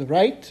to the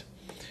right.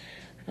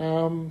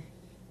 The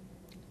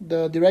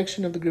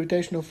direction of the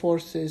gravitational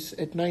force is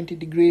at 90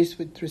 degrees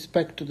with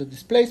respect to the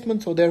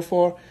displacement, so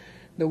therefore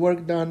the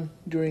work done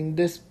during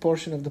this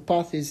portion of the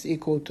path is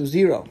equal to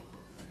 0.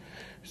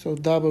 So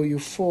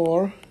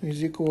W4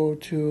 is equal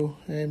to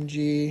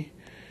mg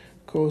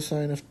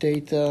cosine of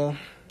theta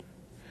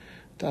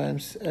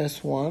times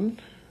S1.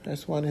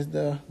 S1 is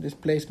the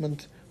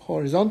displacement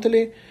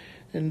horizontally,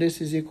 and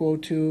this is equal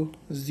to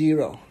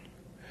 0.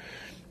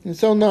 And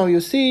so now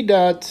you see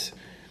that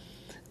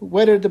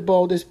whether the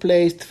ball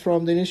displaced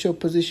from the initial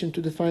position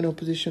to the final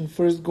position,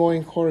 first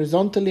going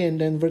horizontally and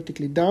then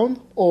vertically down,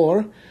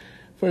 or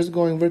first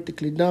going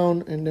vertically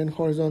down and then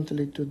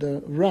horizontally to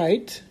the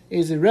right,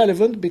 is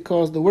irrelevant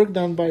because the work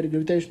done by the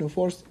gravitational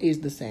force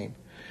is the same.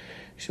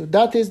 So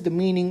that is the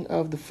meaning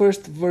of the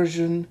first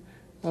version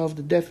of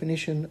the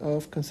definition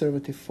of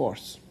conservative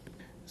force.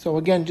 So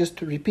again, just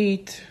to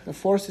repeat, a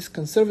force is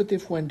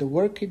conservative when the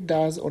work it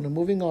does on a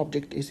moving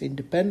object is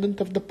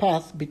independent of the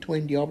path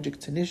between the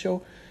object's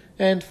initial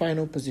and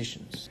final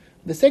positions.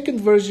 The second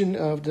version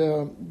of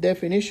the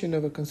definition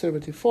of a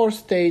conservative force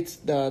states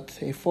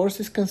that a force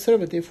is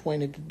conservative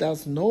when it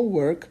does no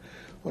work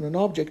on an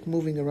object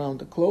moving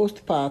around a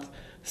closed path,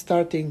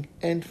 starting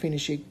and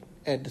finishing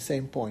at the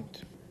same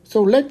point.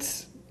 So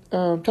let's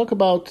talk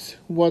about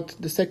what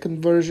the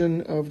second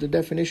version of the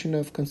definition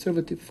of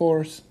conservative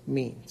force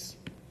means.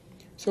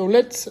 So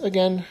let's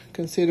again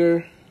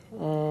consider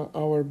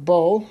our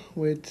ball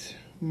with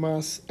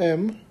mass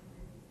m,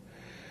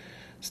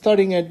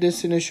 starting at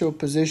this initial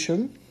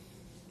position,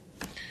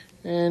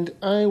 and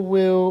I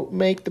will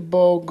make the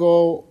ball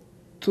go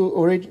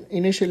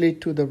initially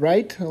to the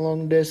right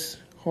along this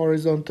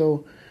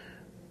horizontal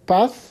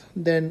path,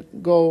 then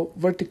go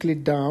vertically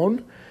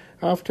down.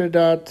 After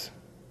that,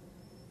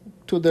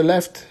 to the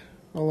left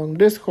along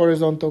this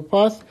horizontal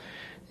path,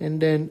 and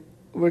then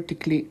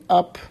vertically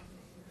up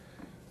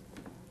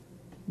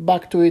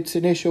back to its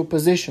initial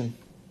position.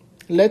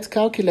 Let's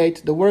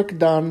calculate the work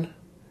done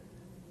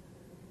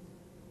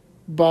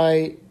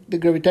by the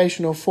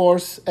gravitational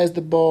force as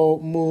the ball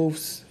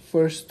moves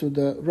first to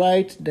the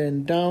right,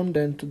 then down,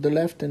 then to the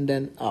left, and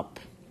then up.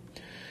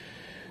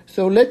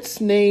 So let's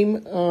name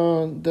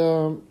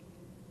the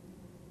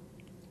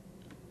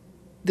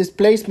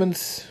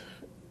displacements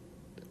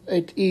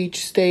at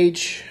each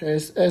stage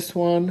as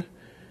S1,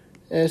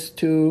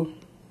 S2,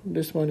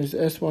 this one is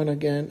S1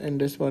 again, and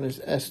this one is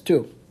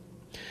S2.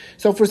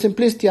 So for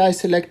simplicity, I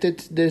selected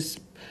this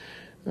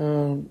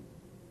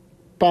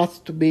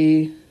path to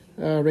be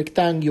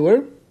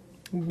rectangular,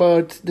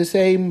 but the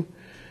same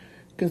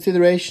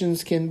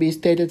considerations can be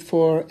stated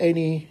for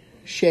any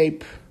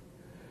shape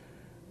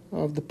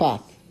of the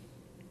path.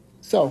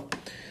 So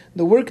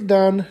the work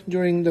done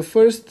during the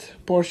first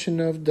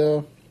portion of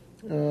the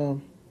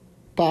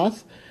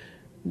path,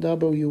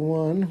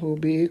 W1, will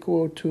be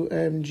equal to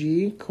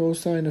mg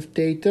cosine of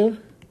theta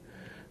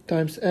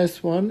times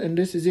S1, and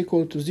this is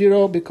equal to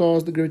 0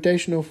 because the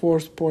gravitational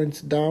force points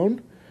down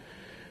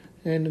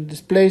and the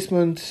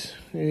displacement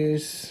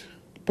is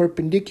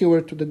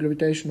perpendicular to the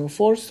gravitational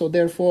force, so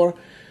therefore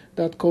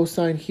that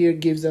cosine here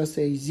gives us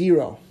a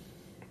 0.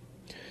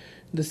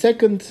 The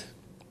second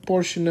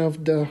portion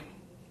of the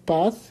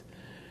path,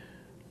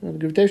 the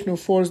gravitational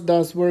force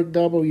does work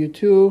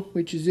W2,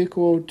 which is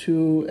equal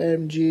to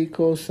mg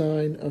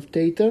cosine of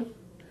theta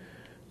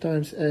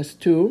times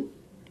S2,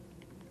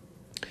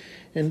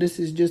 and this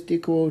is just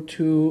equal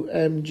to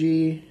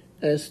mg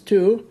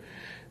S2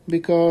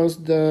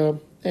 because the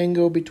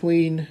angle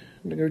between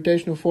the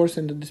gravitational force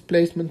and the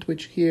displacement,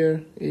 which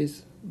here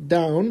is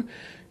down,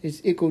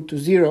 is equal to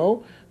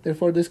 0.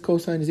 Therefore, this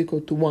cosine is equal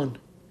to 1.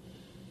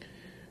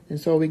 And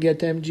so we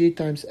get mg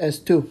times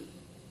S2.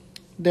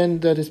 Then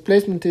the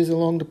displacement is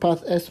along the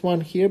path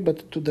S1 here,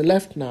 but to the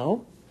left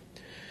now.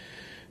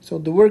 So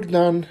the work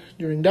done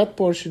during that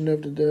portion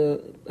of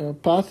the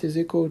path is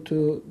equal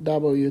to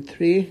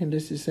W3, and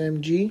this is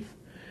mg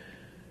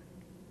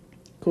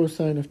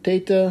cosine of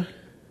theta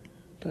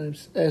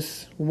times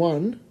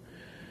S1.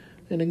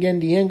 And again,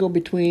 the angle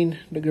between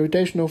the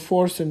gravitational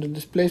force and the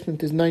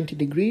displacement is 90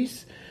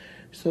 degrees.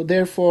 So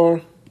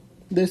therefore,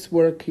 this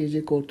work is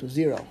equal to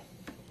 0.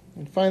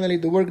 And finally,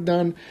 the work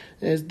done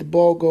as the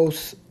ball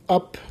goes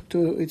up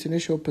to its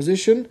initial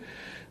position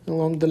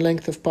along the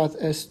length of path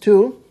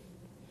S2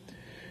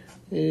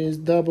 is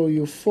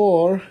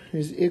W4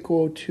 is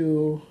equal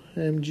to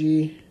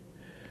mg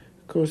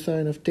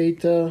cosine of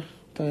theta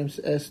times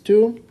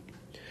S2.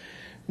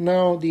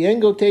 Now the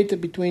angle theta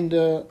between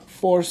the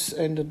force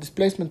and the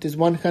displacement is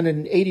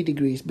 180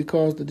 degrees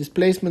because the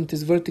displacement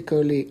is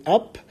vertically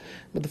up,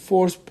 but the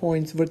force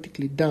points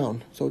vertically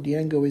down. So the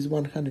angle is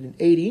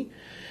 180.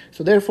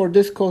 So therefore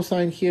this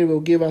cosine here will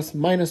give us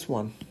minus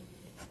 1.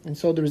 And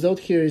so the result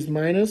here is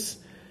minus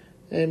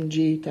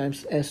mg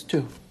times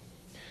S2.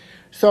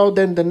 So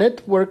then the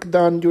net work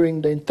done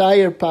during the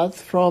entire path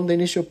from the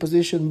initial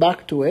position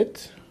back to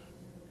it,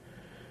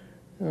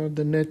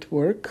 the net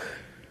work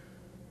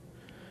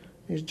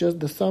is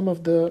just the sum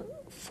of the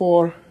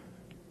four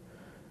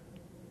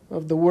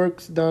of the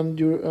works done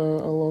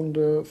along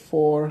the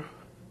four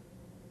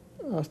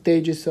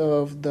stages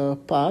of the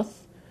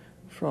path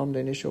from the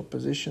initial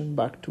position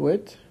back to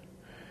it.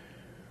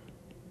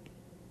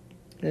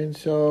 And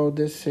so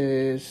this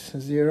is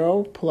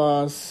 0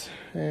 plus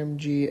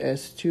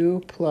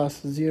mgs2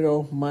 plus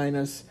 0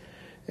 minus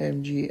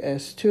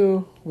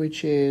mgs2,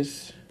 which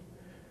is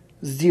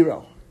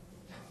 0.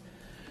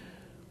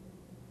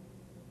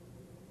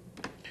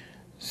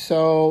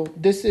 So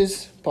this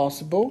is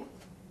possible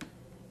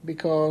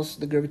because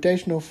the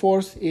gravitational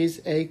force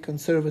is a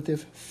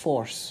conservative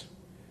force.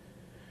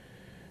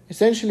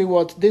 Essentially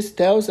what this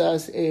tells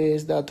us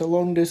is that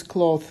along this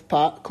closed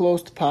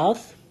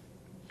path,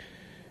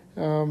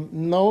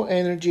 no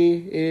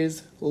energy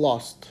is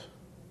lost.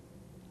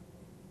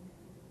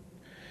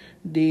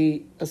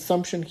 The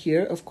assumption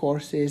here, of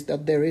course, is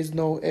that there is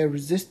no air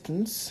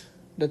resistance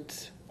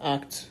that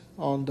acts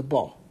on the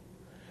ball.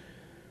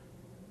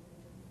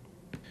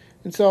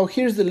 And so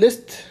here's the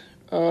list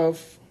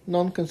of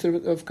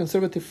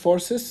conservative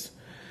forces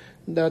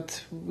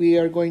that we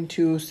are going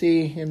to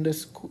see in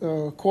this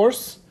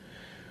course.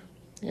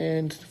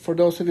 And for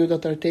those of you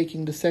that are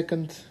taking the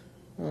second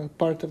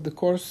part of the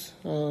course,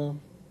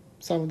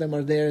 some of them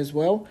are there as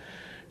well.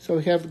 So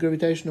we have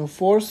gravitational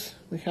force,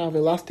 we have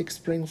elastic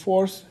spring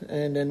force,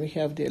 and then we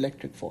have the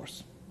electric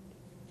force.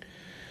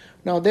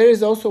 Now, there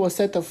is also a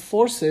set of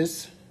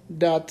forces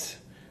that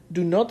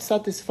do not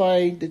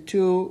satisfy the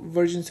two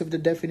versions of the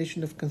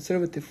definition of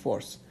conservative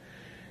force.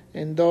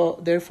 And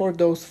therefore,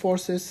 those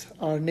forces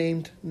are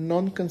named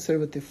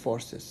non-conservative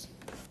forces.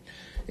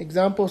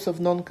 Examples of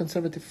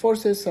non-conservative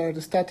forces are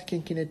the static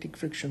and kinetic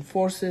friction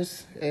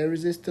forces, air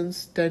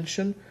resistance,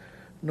 tension,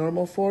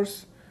 normal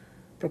force,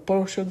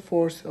 propulsion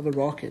force of a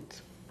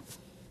rocket.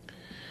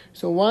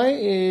 So why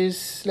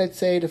is, let's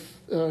say,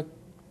 the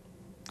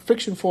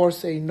friction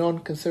force a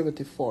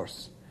non-conservative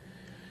force?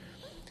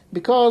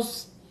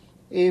 Because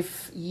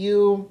if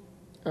you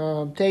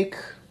take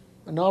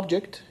an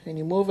object and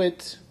you move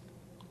it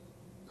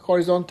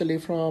horizontally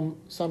from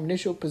some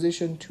initial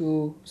position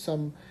to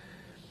some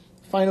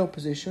final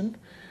position,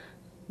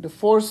 the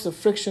force of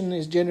friction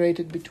is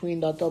generated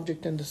between that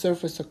object and the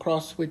surface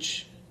across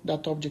which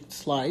that object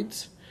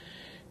slides.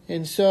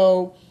 And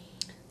so,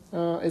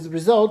 as a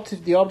result,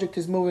 if the object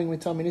is moving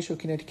with some initial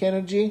kinetic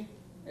energy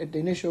at the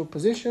initial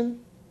position,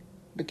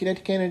 the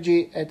kinetic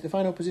energy at the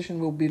final position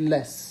will be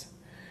less,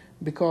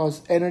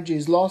 because energy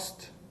is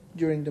lost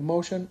during the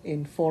motion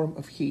in form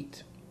of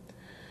heat.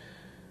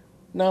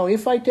 Now,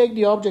 if I take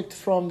the object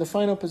from the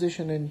final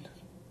position and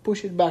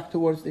push it back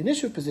towards the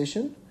initial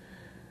position,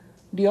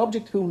 the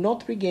object will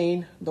not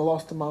regain the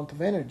lost amount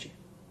of energy.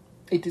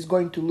 It is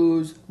going to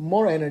lose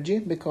more energy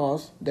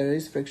because there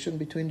is friction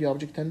between the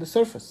object and the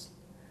surface.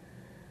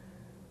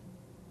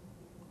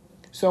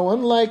 So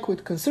unlike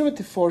with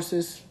conservative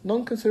forces,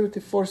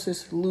 non-conservative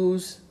forces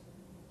lose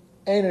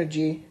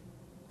energy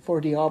for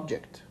the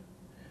object.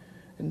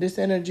 And this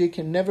energy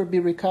can never be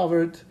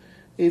recovered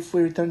if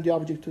we return the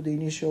object to the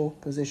initial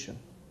position.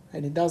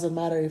 And it doesn't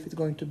matter if it's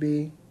going to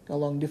be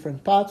along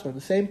different paths or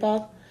the same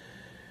path,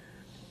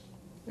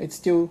 it's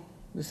still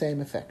the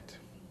same effect.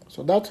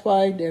 So that's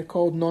why they're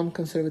called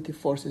non-conservative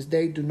forces.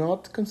 They do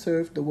not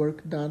conserve the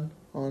work done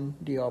on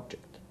the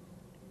object.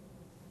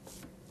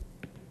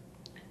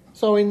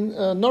 So in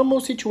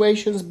normal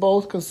situations,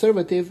 both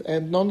conservative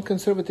and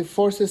non-conservative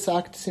forces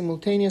act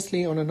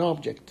simultaneously on an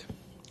object.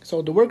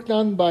 So the work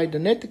done by the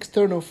net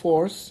external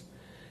force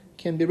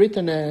can be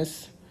written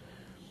as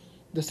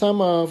the sum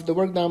of the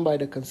work done by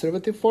the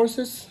conservative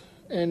forces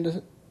and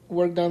the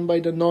work done by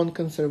the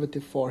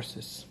non-conservative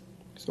forces.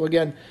 So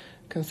again,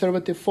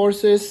 conservative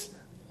forces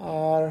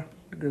are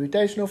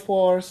gravitational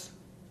force,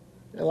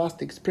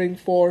 elastic spring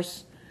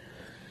force,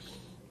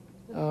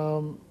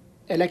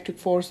 electric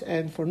force,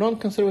 and for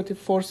non-conservative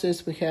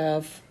forces we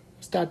have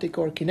static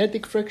or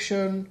kinetic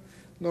friction,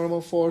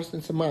 normal force,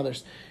 and some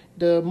others.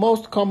 The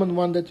most common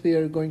one that we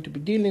are going to be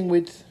dealing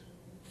with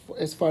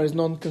as far as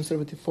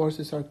non-conservative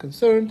forces are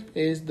concerned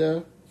is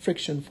the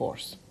friction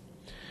force.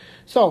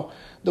 So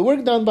the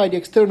work done by the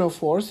external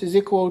force is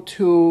equal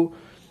to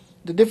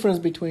the difference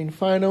between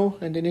final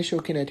and initial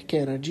kinetic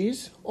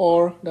energies,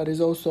 or that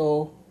is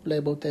also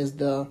labeled as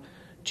the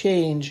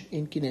change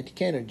in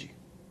kinetic energy.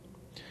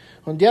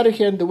 On the other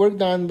hand, the work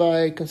done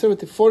by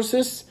conservative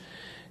forces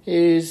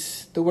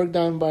is the work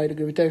done by the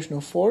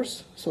gravitational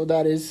force, so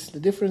that is the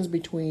difference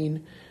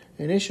between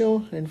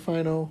initial and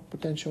final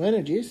potential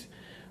energies.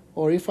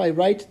 Or if I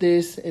write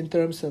this in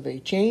terms of a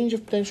change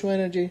of potential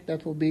energy,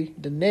 that will be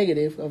the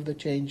negative of the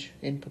change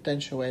in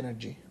potential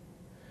energy.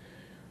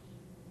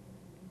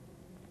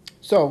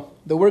 So,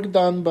 the work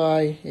done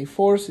by a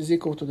force is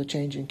equal to the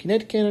change in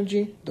kinetic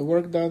energy. The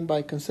work done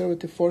by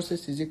conservative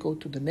forces is equal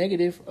to the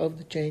negative of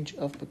the change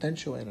of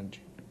potential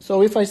energy.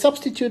 So, if I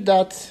substitute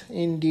that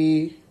in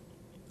the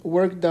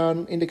work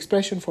done, in the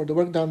expression for the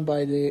work done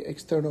by the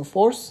external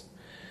force,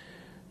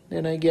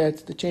 then I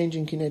get the change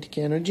in kinetic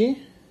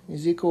energy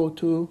is equal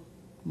to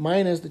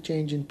minus the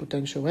change in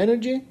potential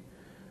energy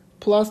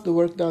plus the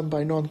work done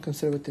by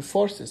non-conservative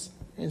forces.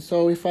 And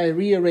so if I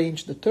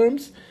rearrange the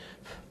terms,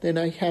 then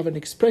I have an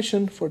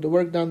expression for the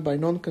work done by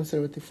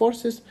non-conservative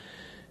forces,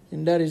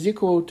 and that is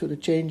equal to the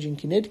change in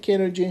kinetic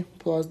energy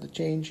plus the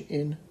change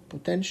in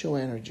potential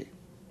energy.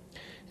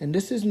 And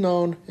this is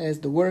known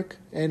as the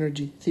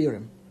work-energy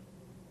theorem.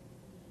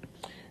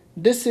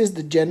 This is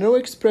the general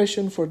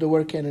expression for the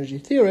work-energy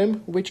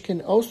theorem, which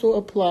can also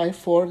apply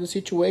for the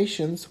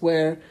situations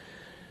where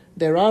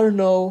there are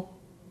no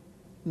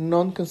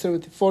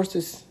non-conservative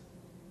forces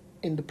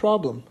in the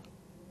problem,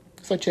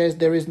 such as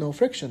there is no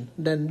friction.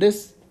 Then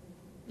this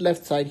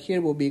left side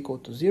here will be equal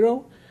to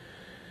 0,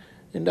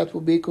 and that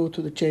will be equal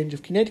to the change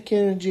of kinetic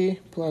energy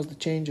plus the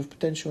change of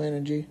potential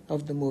energy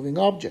of the moving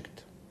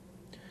object.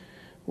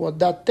 What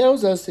that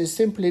tells us is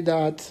simply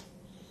that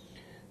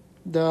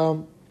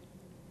the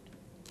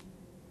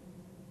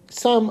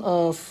sum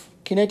of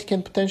kinetic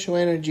and potential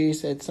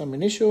energies at some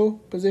initial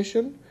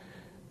position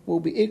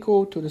will be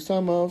equal to the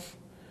sum of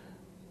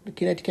the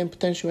kinetic and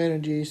potential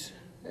energies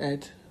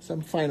at some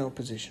final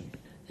position.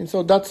 And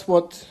so that's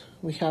what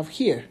we have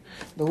here.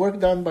 The work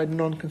done by the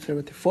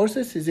non-conservative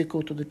forces is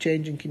equal to the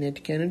change in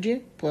kinetic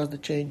energy plus the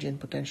change in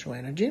potential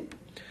energy.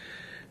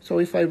 So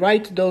if I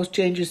write those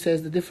changes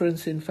as the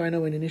difference in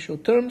final and initial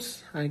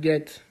terms, I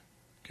get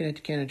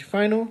kinetic energy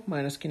final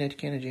minus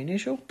kinetic energy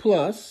initial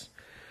plus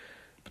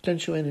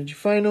potential energy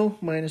final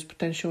minus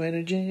potential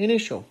energy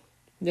initial.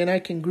 then I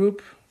can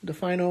group the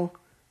final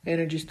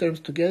energies terms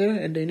together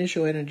and the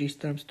initial energies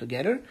terms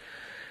together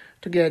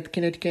to get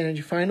kinetic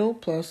energy final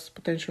plus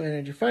potential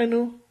energy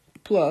final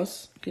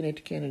plus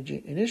kinetic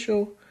energy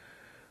initial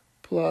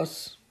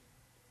plus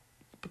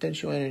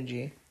potential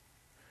energy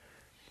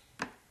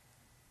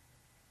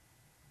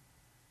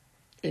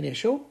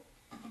initial.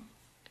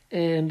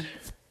 And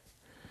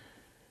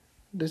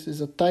this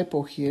is a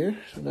typo here,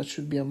 so that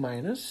should be a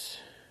minus.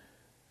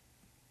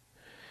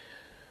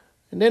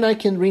 And then I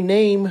can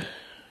rename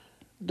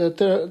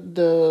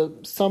the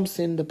sums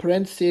in the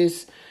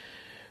parentheses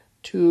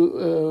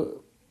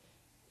to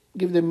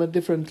give them a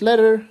different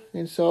letter.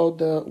 And so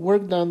the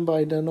work done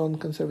by the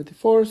non-conservative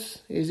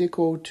force is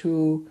equal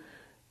to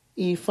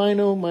E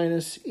final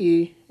minus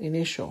E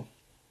initial.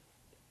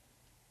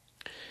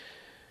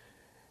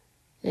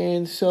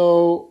 And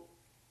so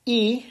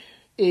E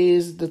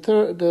is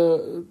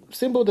the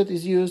symbol that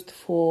is used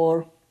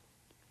for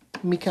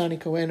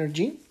mechanical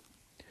energy.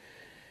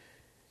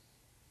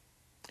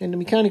 And the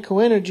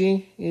mechanical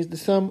energy is the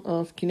sum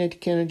of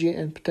kinetic energy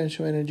and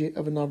potential energy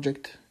of an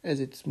object as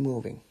it's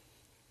moving.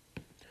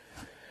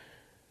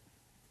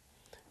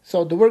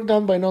 So the work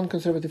done by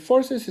non-conservative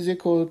forces is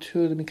equal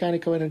to the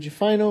mechanical energy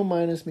final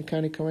minus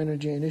mechanical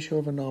energy initial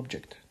of an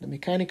object. The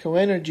mechanical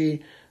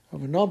energy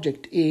of an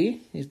object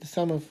E is the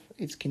sum of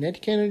its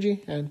kinetic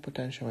energy and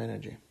potential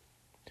energy.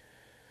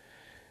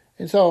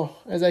 And so,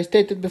 as I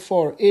stated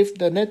before, if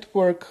the net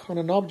work on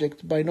an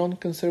object by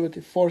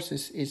non-conservative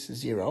forces is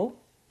zero,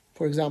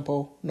 for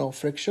example, no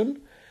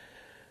friction,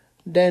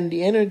 then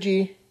the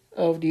energy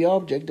of the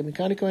object, the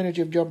mechanical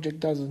energy of the object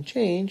doesn't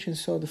change, and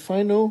so the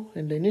final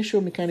and the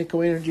initial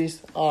mechanical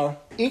energies are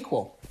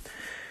equal.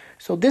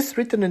 So this,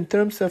 written in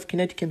terms of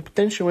kinetic and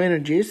potential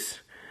energies,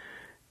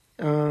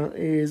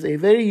 is a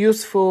very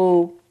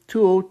useful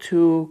tool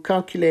to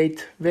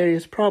calculate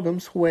various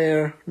problems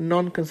where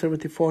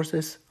non-conservative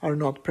forces are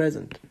not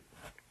present.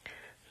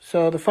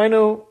 So the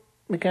final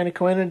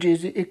mechanical energy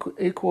is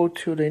equal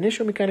to the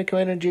initial mechanical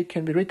energy,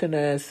 can be written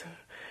as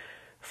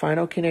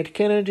final kinetic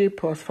energy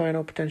plus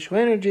final potential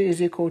energy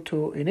is equal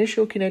to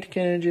initial kinetic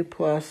energy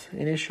plus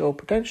initial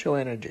potential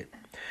energy.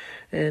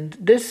 And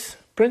this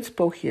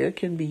principle here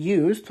can be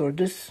used, or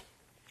this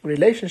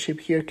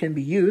relationship here can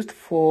be used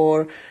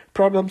for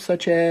problems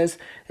such as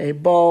a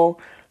ball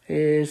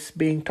is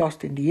being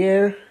tossed in the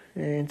air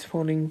and it's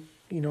falling,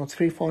 it's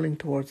free falling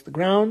towards the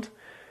ground,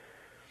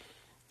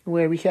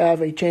 where we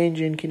have a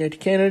change in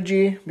kinetic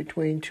energy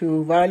between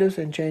two values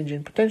and change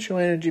in potential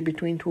energy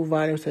between two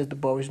values as the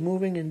ball is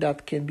moving, and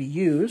that can be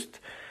used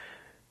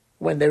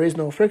when there is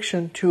no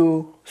friction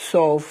to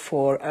solve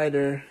for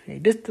either a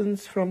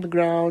distance from the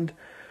ground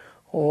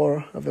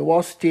or a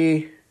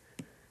velocity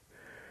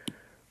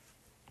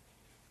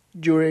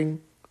during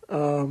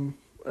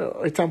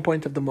at some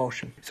point of the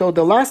motion. So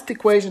the last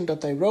equation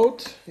that I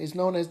wrote is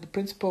known as the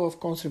principle of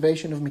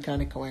conservation of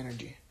mechanical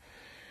energy.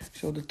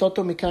 So the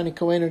total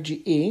mechanical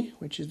energy E,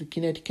 which is the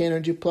kinetic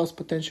energy plus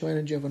potential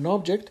energy of an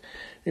object,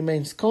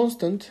 remains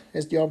constant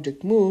as the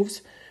object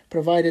moves,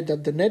 provided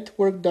that the net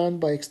work done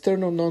by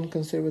external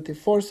non-conservative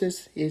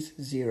forces is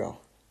zero.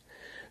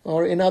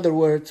 Or in other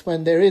words,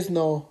 when there is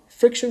no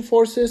friction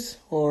forces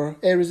or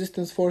air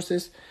resistance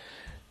forces,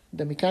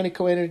 the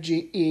mechanical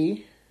energy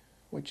E,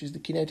 which is the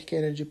kinetic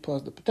energy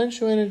plus the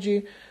potential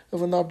energy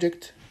of an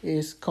object,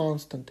 is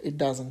constant. It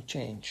doesn't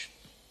change.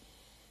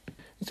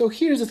 So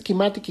here's a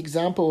schematic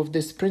example of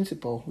this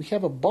principle. We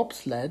have a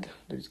bobsled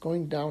that is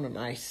going down an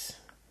ice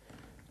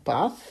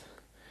path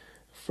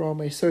from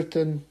a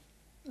certain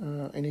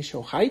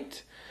initial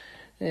height,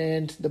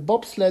 and the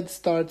bobsled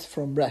starts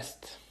from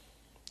rest.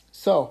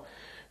 So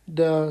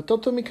the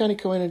total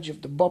mechanical energy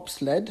of the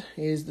bobsled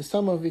is the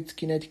sum of its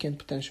kinetic and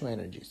potential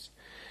energies.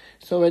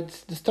 So at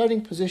the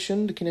starting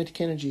position, the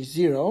kinetic energy is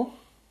zero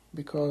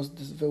because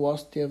the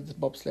velocity of the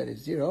bobsled is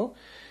zero.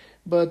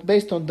 But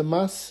based on the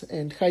mass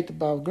and height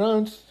above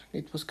ground,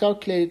 it was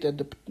calculated that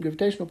the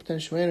gravitational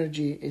potential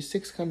energy is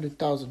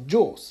 600,000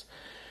 joules.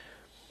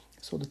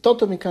 So the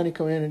total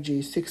mechanical energy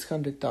is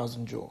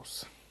 600,000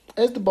 joules.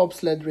 As the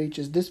bobsled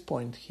reaches this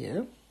point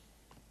here,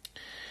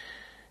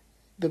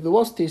 the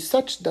velocity is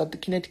such that the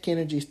kinetic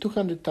energy is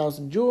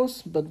 200,000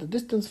 joules, but the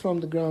distance from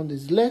the ground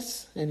is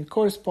less, and it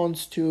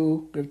corresponds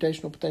to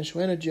gravitational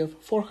potential energy of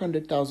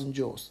 400,000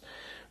 joules.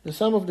 The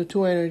sum of the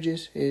two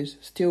energies is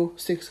still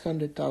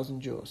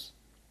 600,000 joules.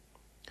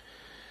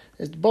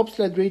 As the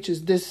bobsled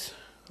reaches this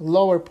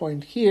lower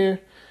point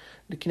here,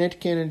 the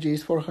kinetic energy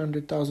is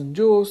 400,000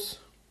 joules,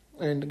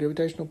 and the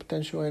gravitational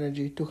potential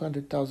energy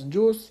 200,000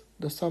 joules.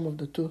 The sum of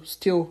the two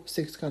still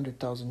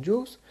 600,000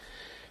 joules.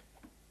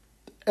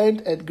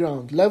 And at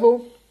ground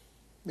level,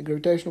 the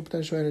gravitational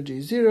potential energy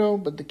is zero,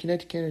 but the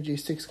kinetic energy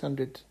is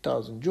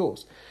 600,000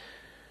 joules.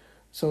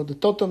 So the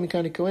total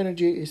mechanical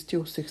energy is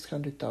still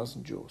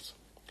 600,000 joules.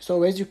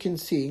 So as you can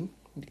see,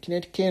 the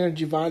kinetic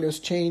energy values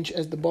change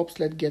as the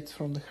bobsled gets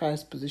from the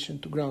highest position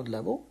to ground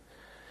level.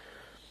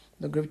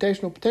 The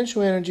gravitational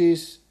potential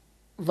energies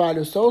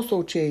values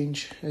also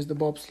change as the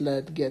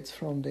bobsled gets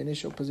from the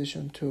initial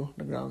position to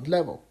the ground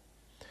level.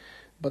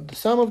 but the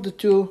sum of the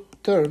two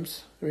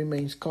terms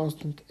remains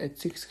constant at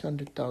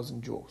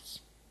 600,000 joules.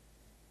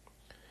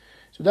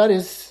 So that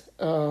is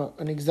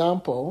an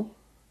example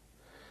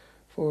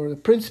for the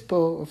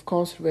principle of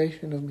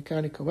conservation of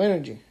mechanical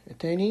energy.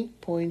 At any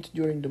point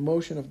during the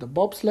motion of the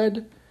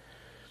bobsled,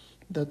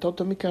 the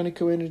total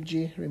mechanical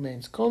energy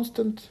remains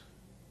constant,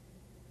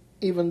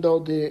 even though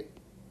the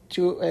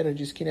two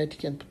energies,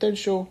 kinetic and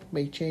potential,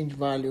 may change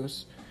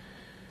values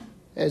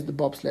as the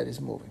bobsled is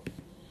moving.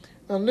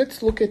 Now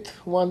let's look at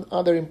one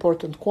other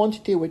important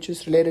quantity which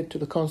is related to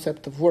the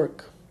concept of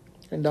work,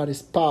 and that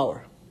is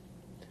power.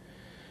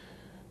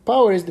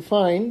 Power is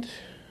defined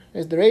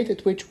as the rate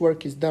at which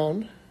work is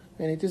done,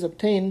 and it is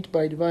obtained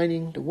by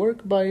dividing the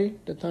work by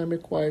the time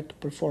required to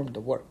perform the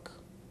work.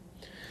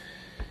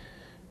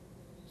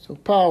 So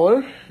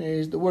power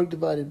is the work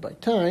divided by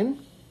time,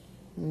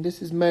 and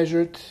this is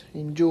measured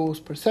in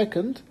joules per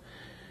second,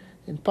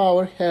 and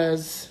power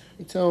has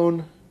its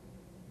own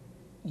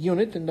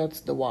unit, and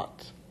that's the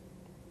watt.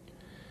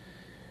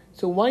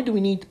 So why do we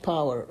need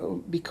power?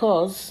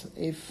 Because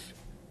if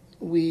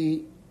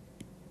we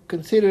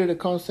consider the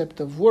concept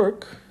of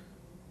work,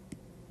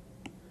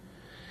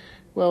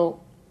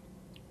 well,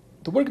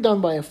 the work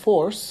done by a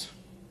force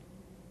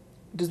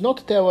does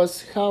not tell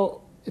us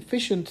how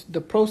efficient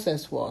the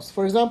process was.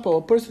 For example,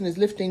 a person is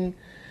lifting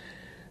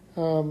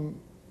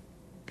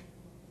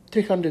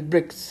 300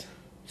 bricks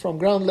from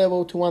ground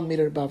level to 1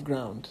 meter above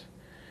ground.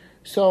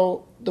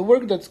 So the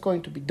work that's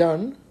going to be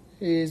done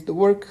is the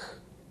work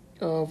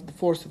of the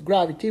force of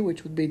gravity,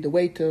 which would be the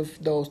weight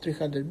of those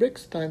 300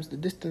 bricks times the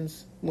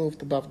distance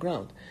moved above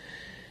ground.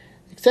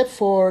 Except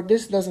for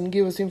this doesn't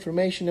give us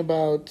information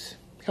about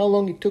how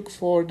long it took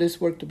for this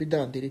work to be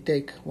done. Did it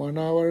take 1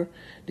 hour?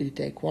 Did it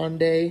take 1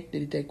 day?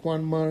 Did it take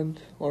 1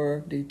 month?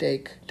 Or did it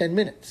take 10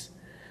 minutes?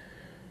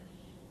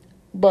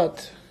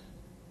 But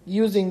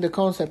using the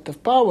concept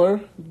of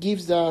power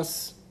gives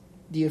us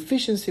the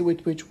efficiency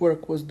with which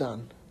work was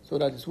done. So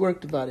that is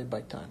work divided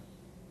by time.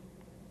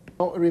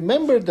 Now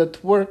remember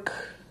that work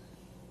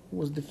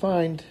was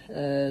defined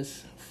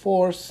as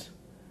force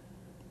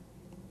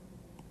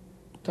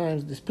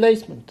times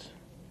displacement.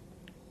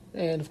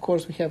 And of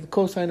course we have the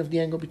cosine of the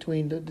angle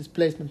between the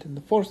displacement and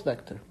the force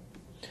vector.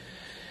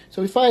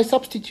 So if I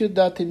substitute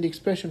that in the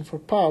expression for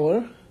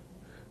power,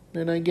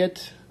 then I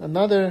get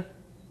another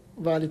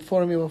valid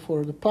formula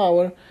for the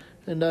power,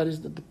 and that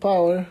is that the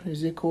power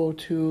is equal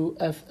to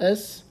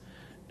Fs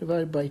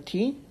divided by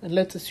t. And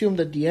let's assume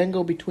that the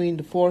angle between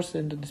the force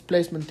and the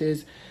displacement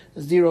is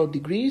 0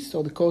 degrees,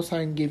 so the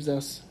cosine gives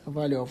us a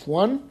value of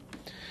 1.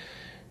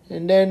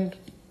 And then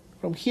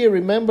from here,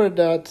 remember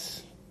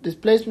that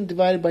displacement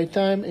divided by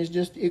time is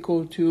just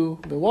equal to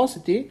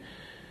velocity.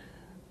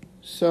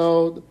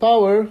 So the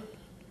power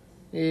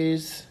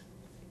is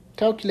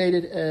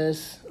calculated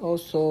as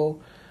also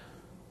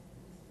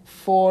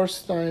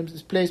force times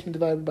displacement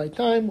divided by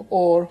time,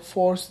 or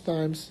force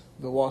times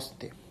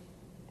velocity.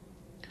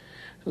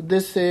 So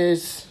this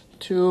is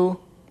two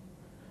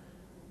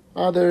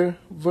other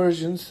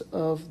versions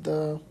of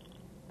the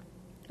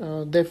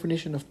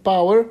definition of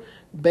power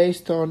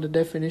based on the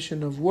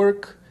definition of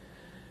work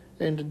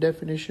and the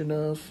definition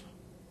of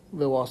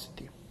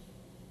velocity.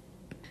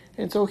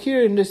 And so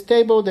here in this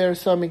table there are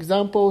some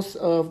examples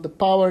of the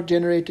power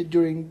generated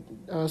during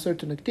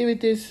certain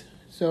activities.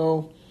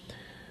 So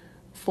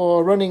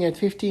for running at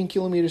 15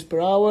 kilometers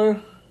per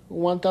hour,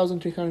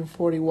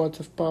 1,340 watts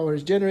of power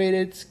is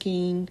generated.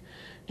 Skiing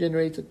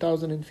generates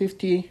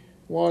 1,050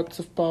 watts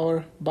of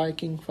power.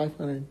 Biking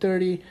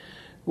 530.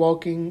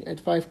 Walking at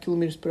 5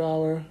 kilometers per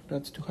hour,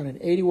 that's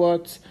 280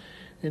 watts.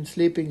 And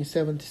sleeping is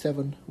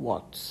 77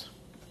 watts.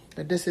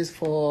 And this is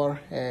for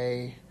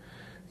a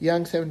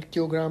young 70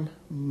 kilogram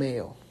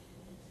male.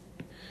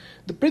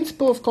 The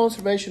principle of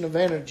conservation of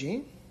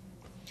energy,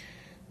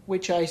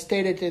 which I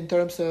stated in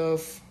terms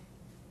of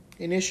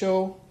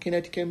initial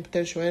kinetic and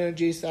potential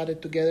energies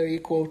added together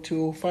equal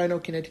to final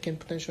kinetic and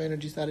potential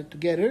energies added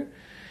together,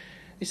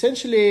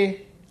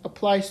 essentially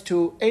applies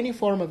to any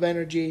form of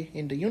energy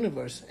in the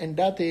universe, and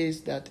that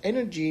is that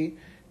energy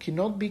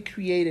cannot be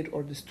created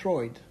or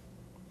destroyed.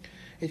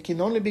 It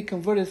can only be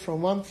converted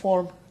from one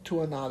form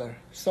to another.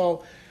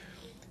 So,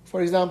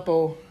 for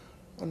example,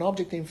 an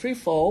object in free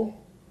fall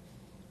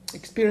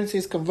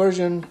experiences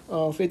conversion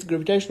of its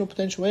gravitational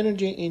potential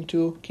energy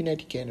into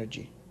kinetic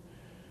energy.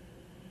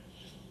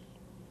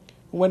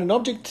 When an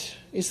object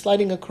is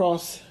sliding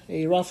across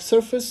a rough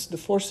surface, the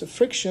force of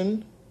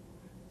friction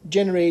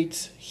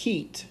generates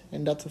heat,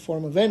 and that's a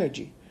form of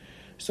energy.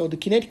 So the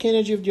kinetic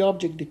energy of the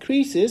object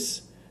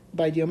decreases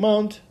by the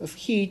amount of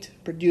heat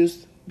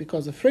produced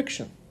because of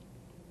friction.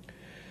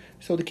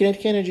 So the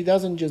kinetic energy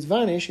doesn't just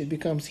vanish, it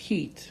becomes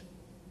heat.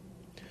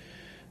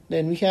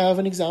 Then we have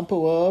an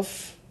example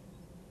of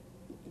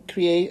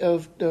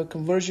the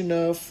conversion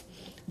of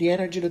the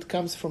energy that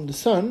comes from the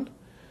sun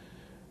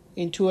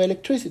into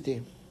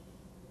electricity.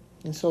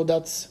 And so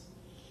that's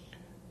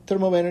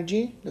thermal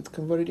energy that's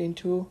converted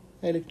into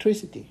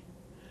electricity.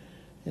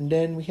 And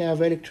then we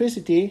have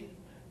electricity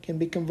can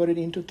be converted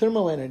into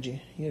thermal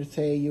energy. Here,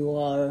 say you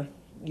are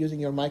using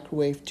your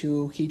microwave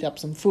to heat up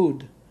some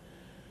food.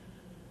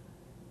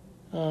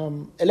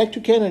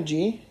 Electric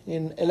energy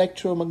in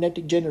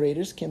electromagnetic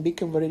generators can be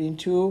converted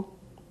into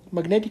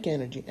magnetic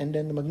energy, and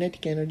then the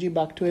magnetic energy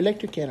back to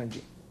electric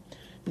energy.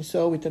 And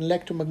so with an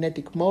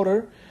electromagnetic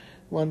motor,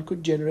 one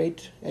could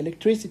generate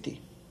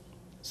electricity.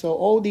 So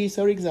all these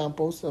are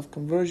examples of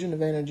conversion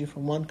of energy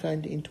from one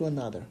kind into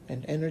another,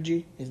 and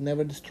energy is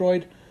never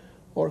destroyed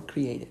or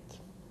created.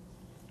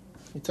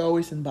 It's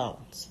always in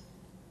balance.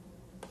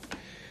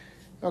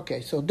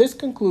 Okay, so this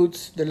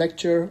concludes the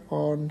lecture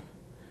on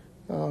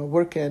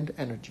work and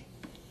energy.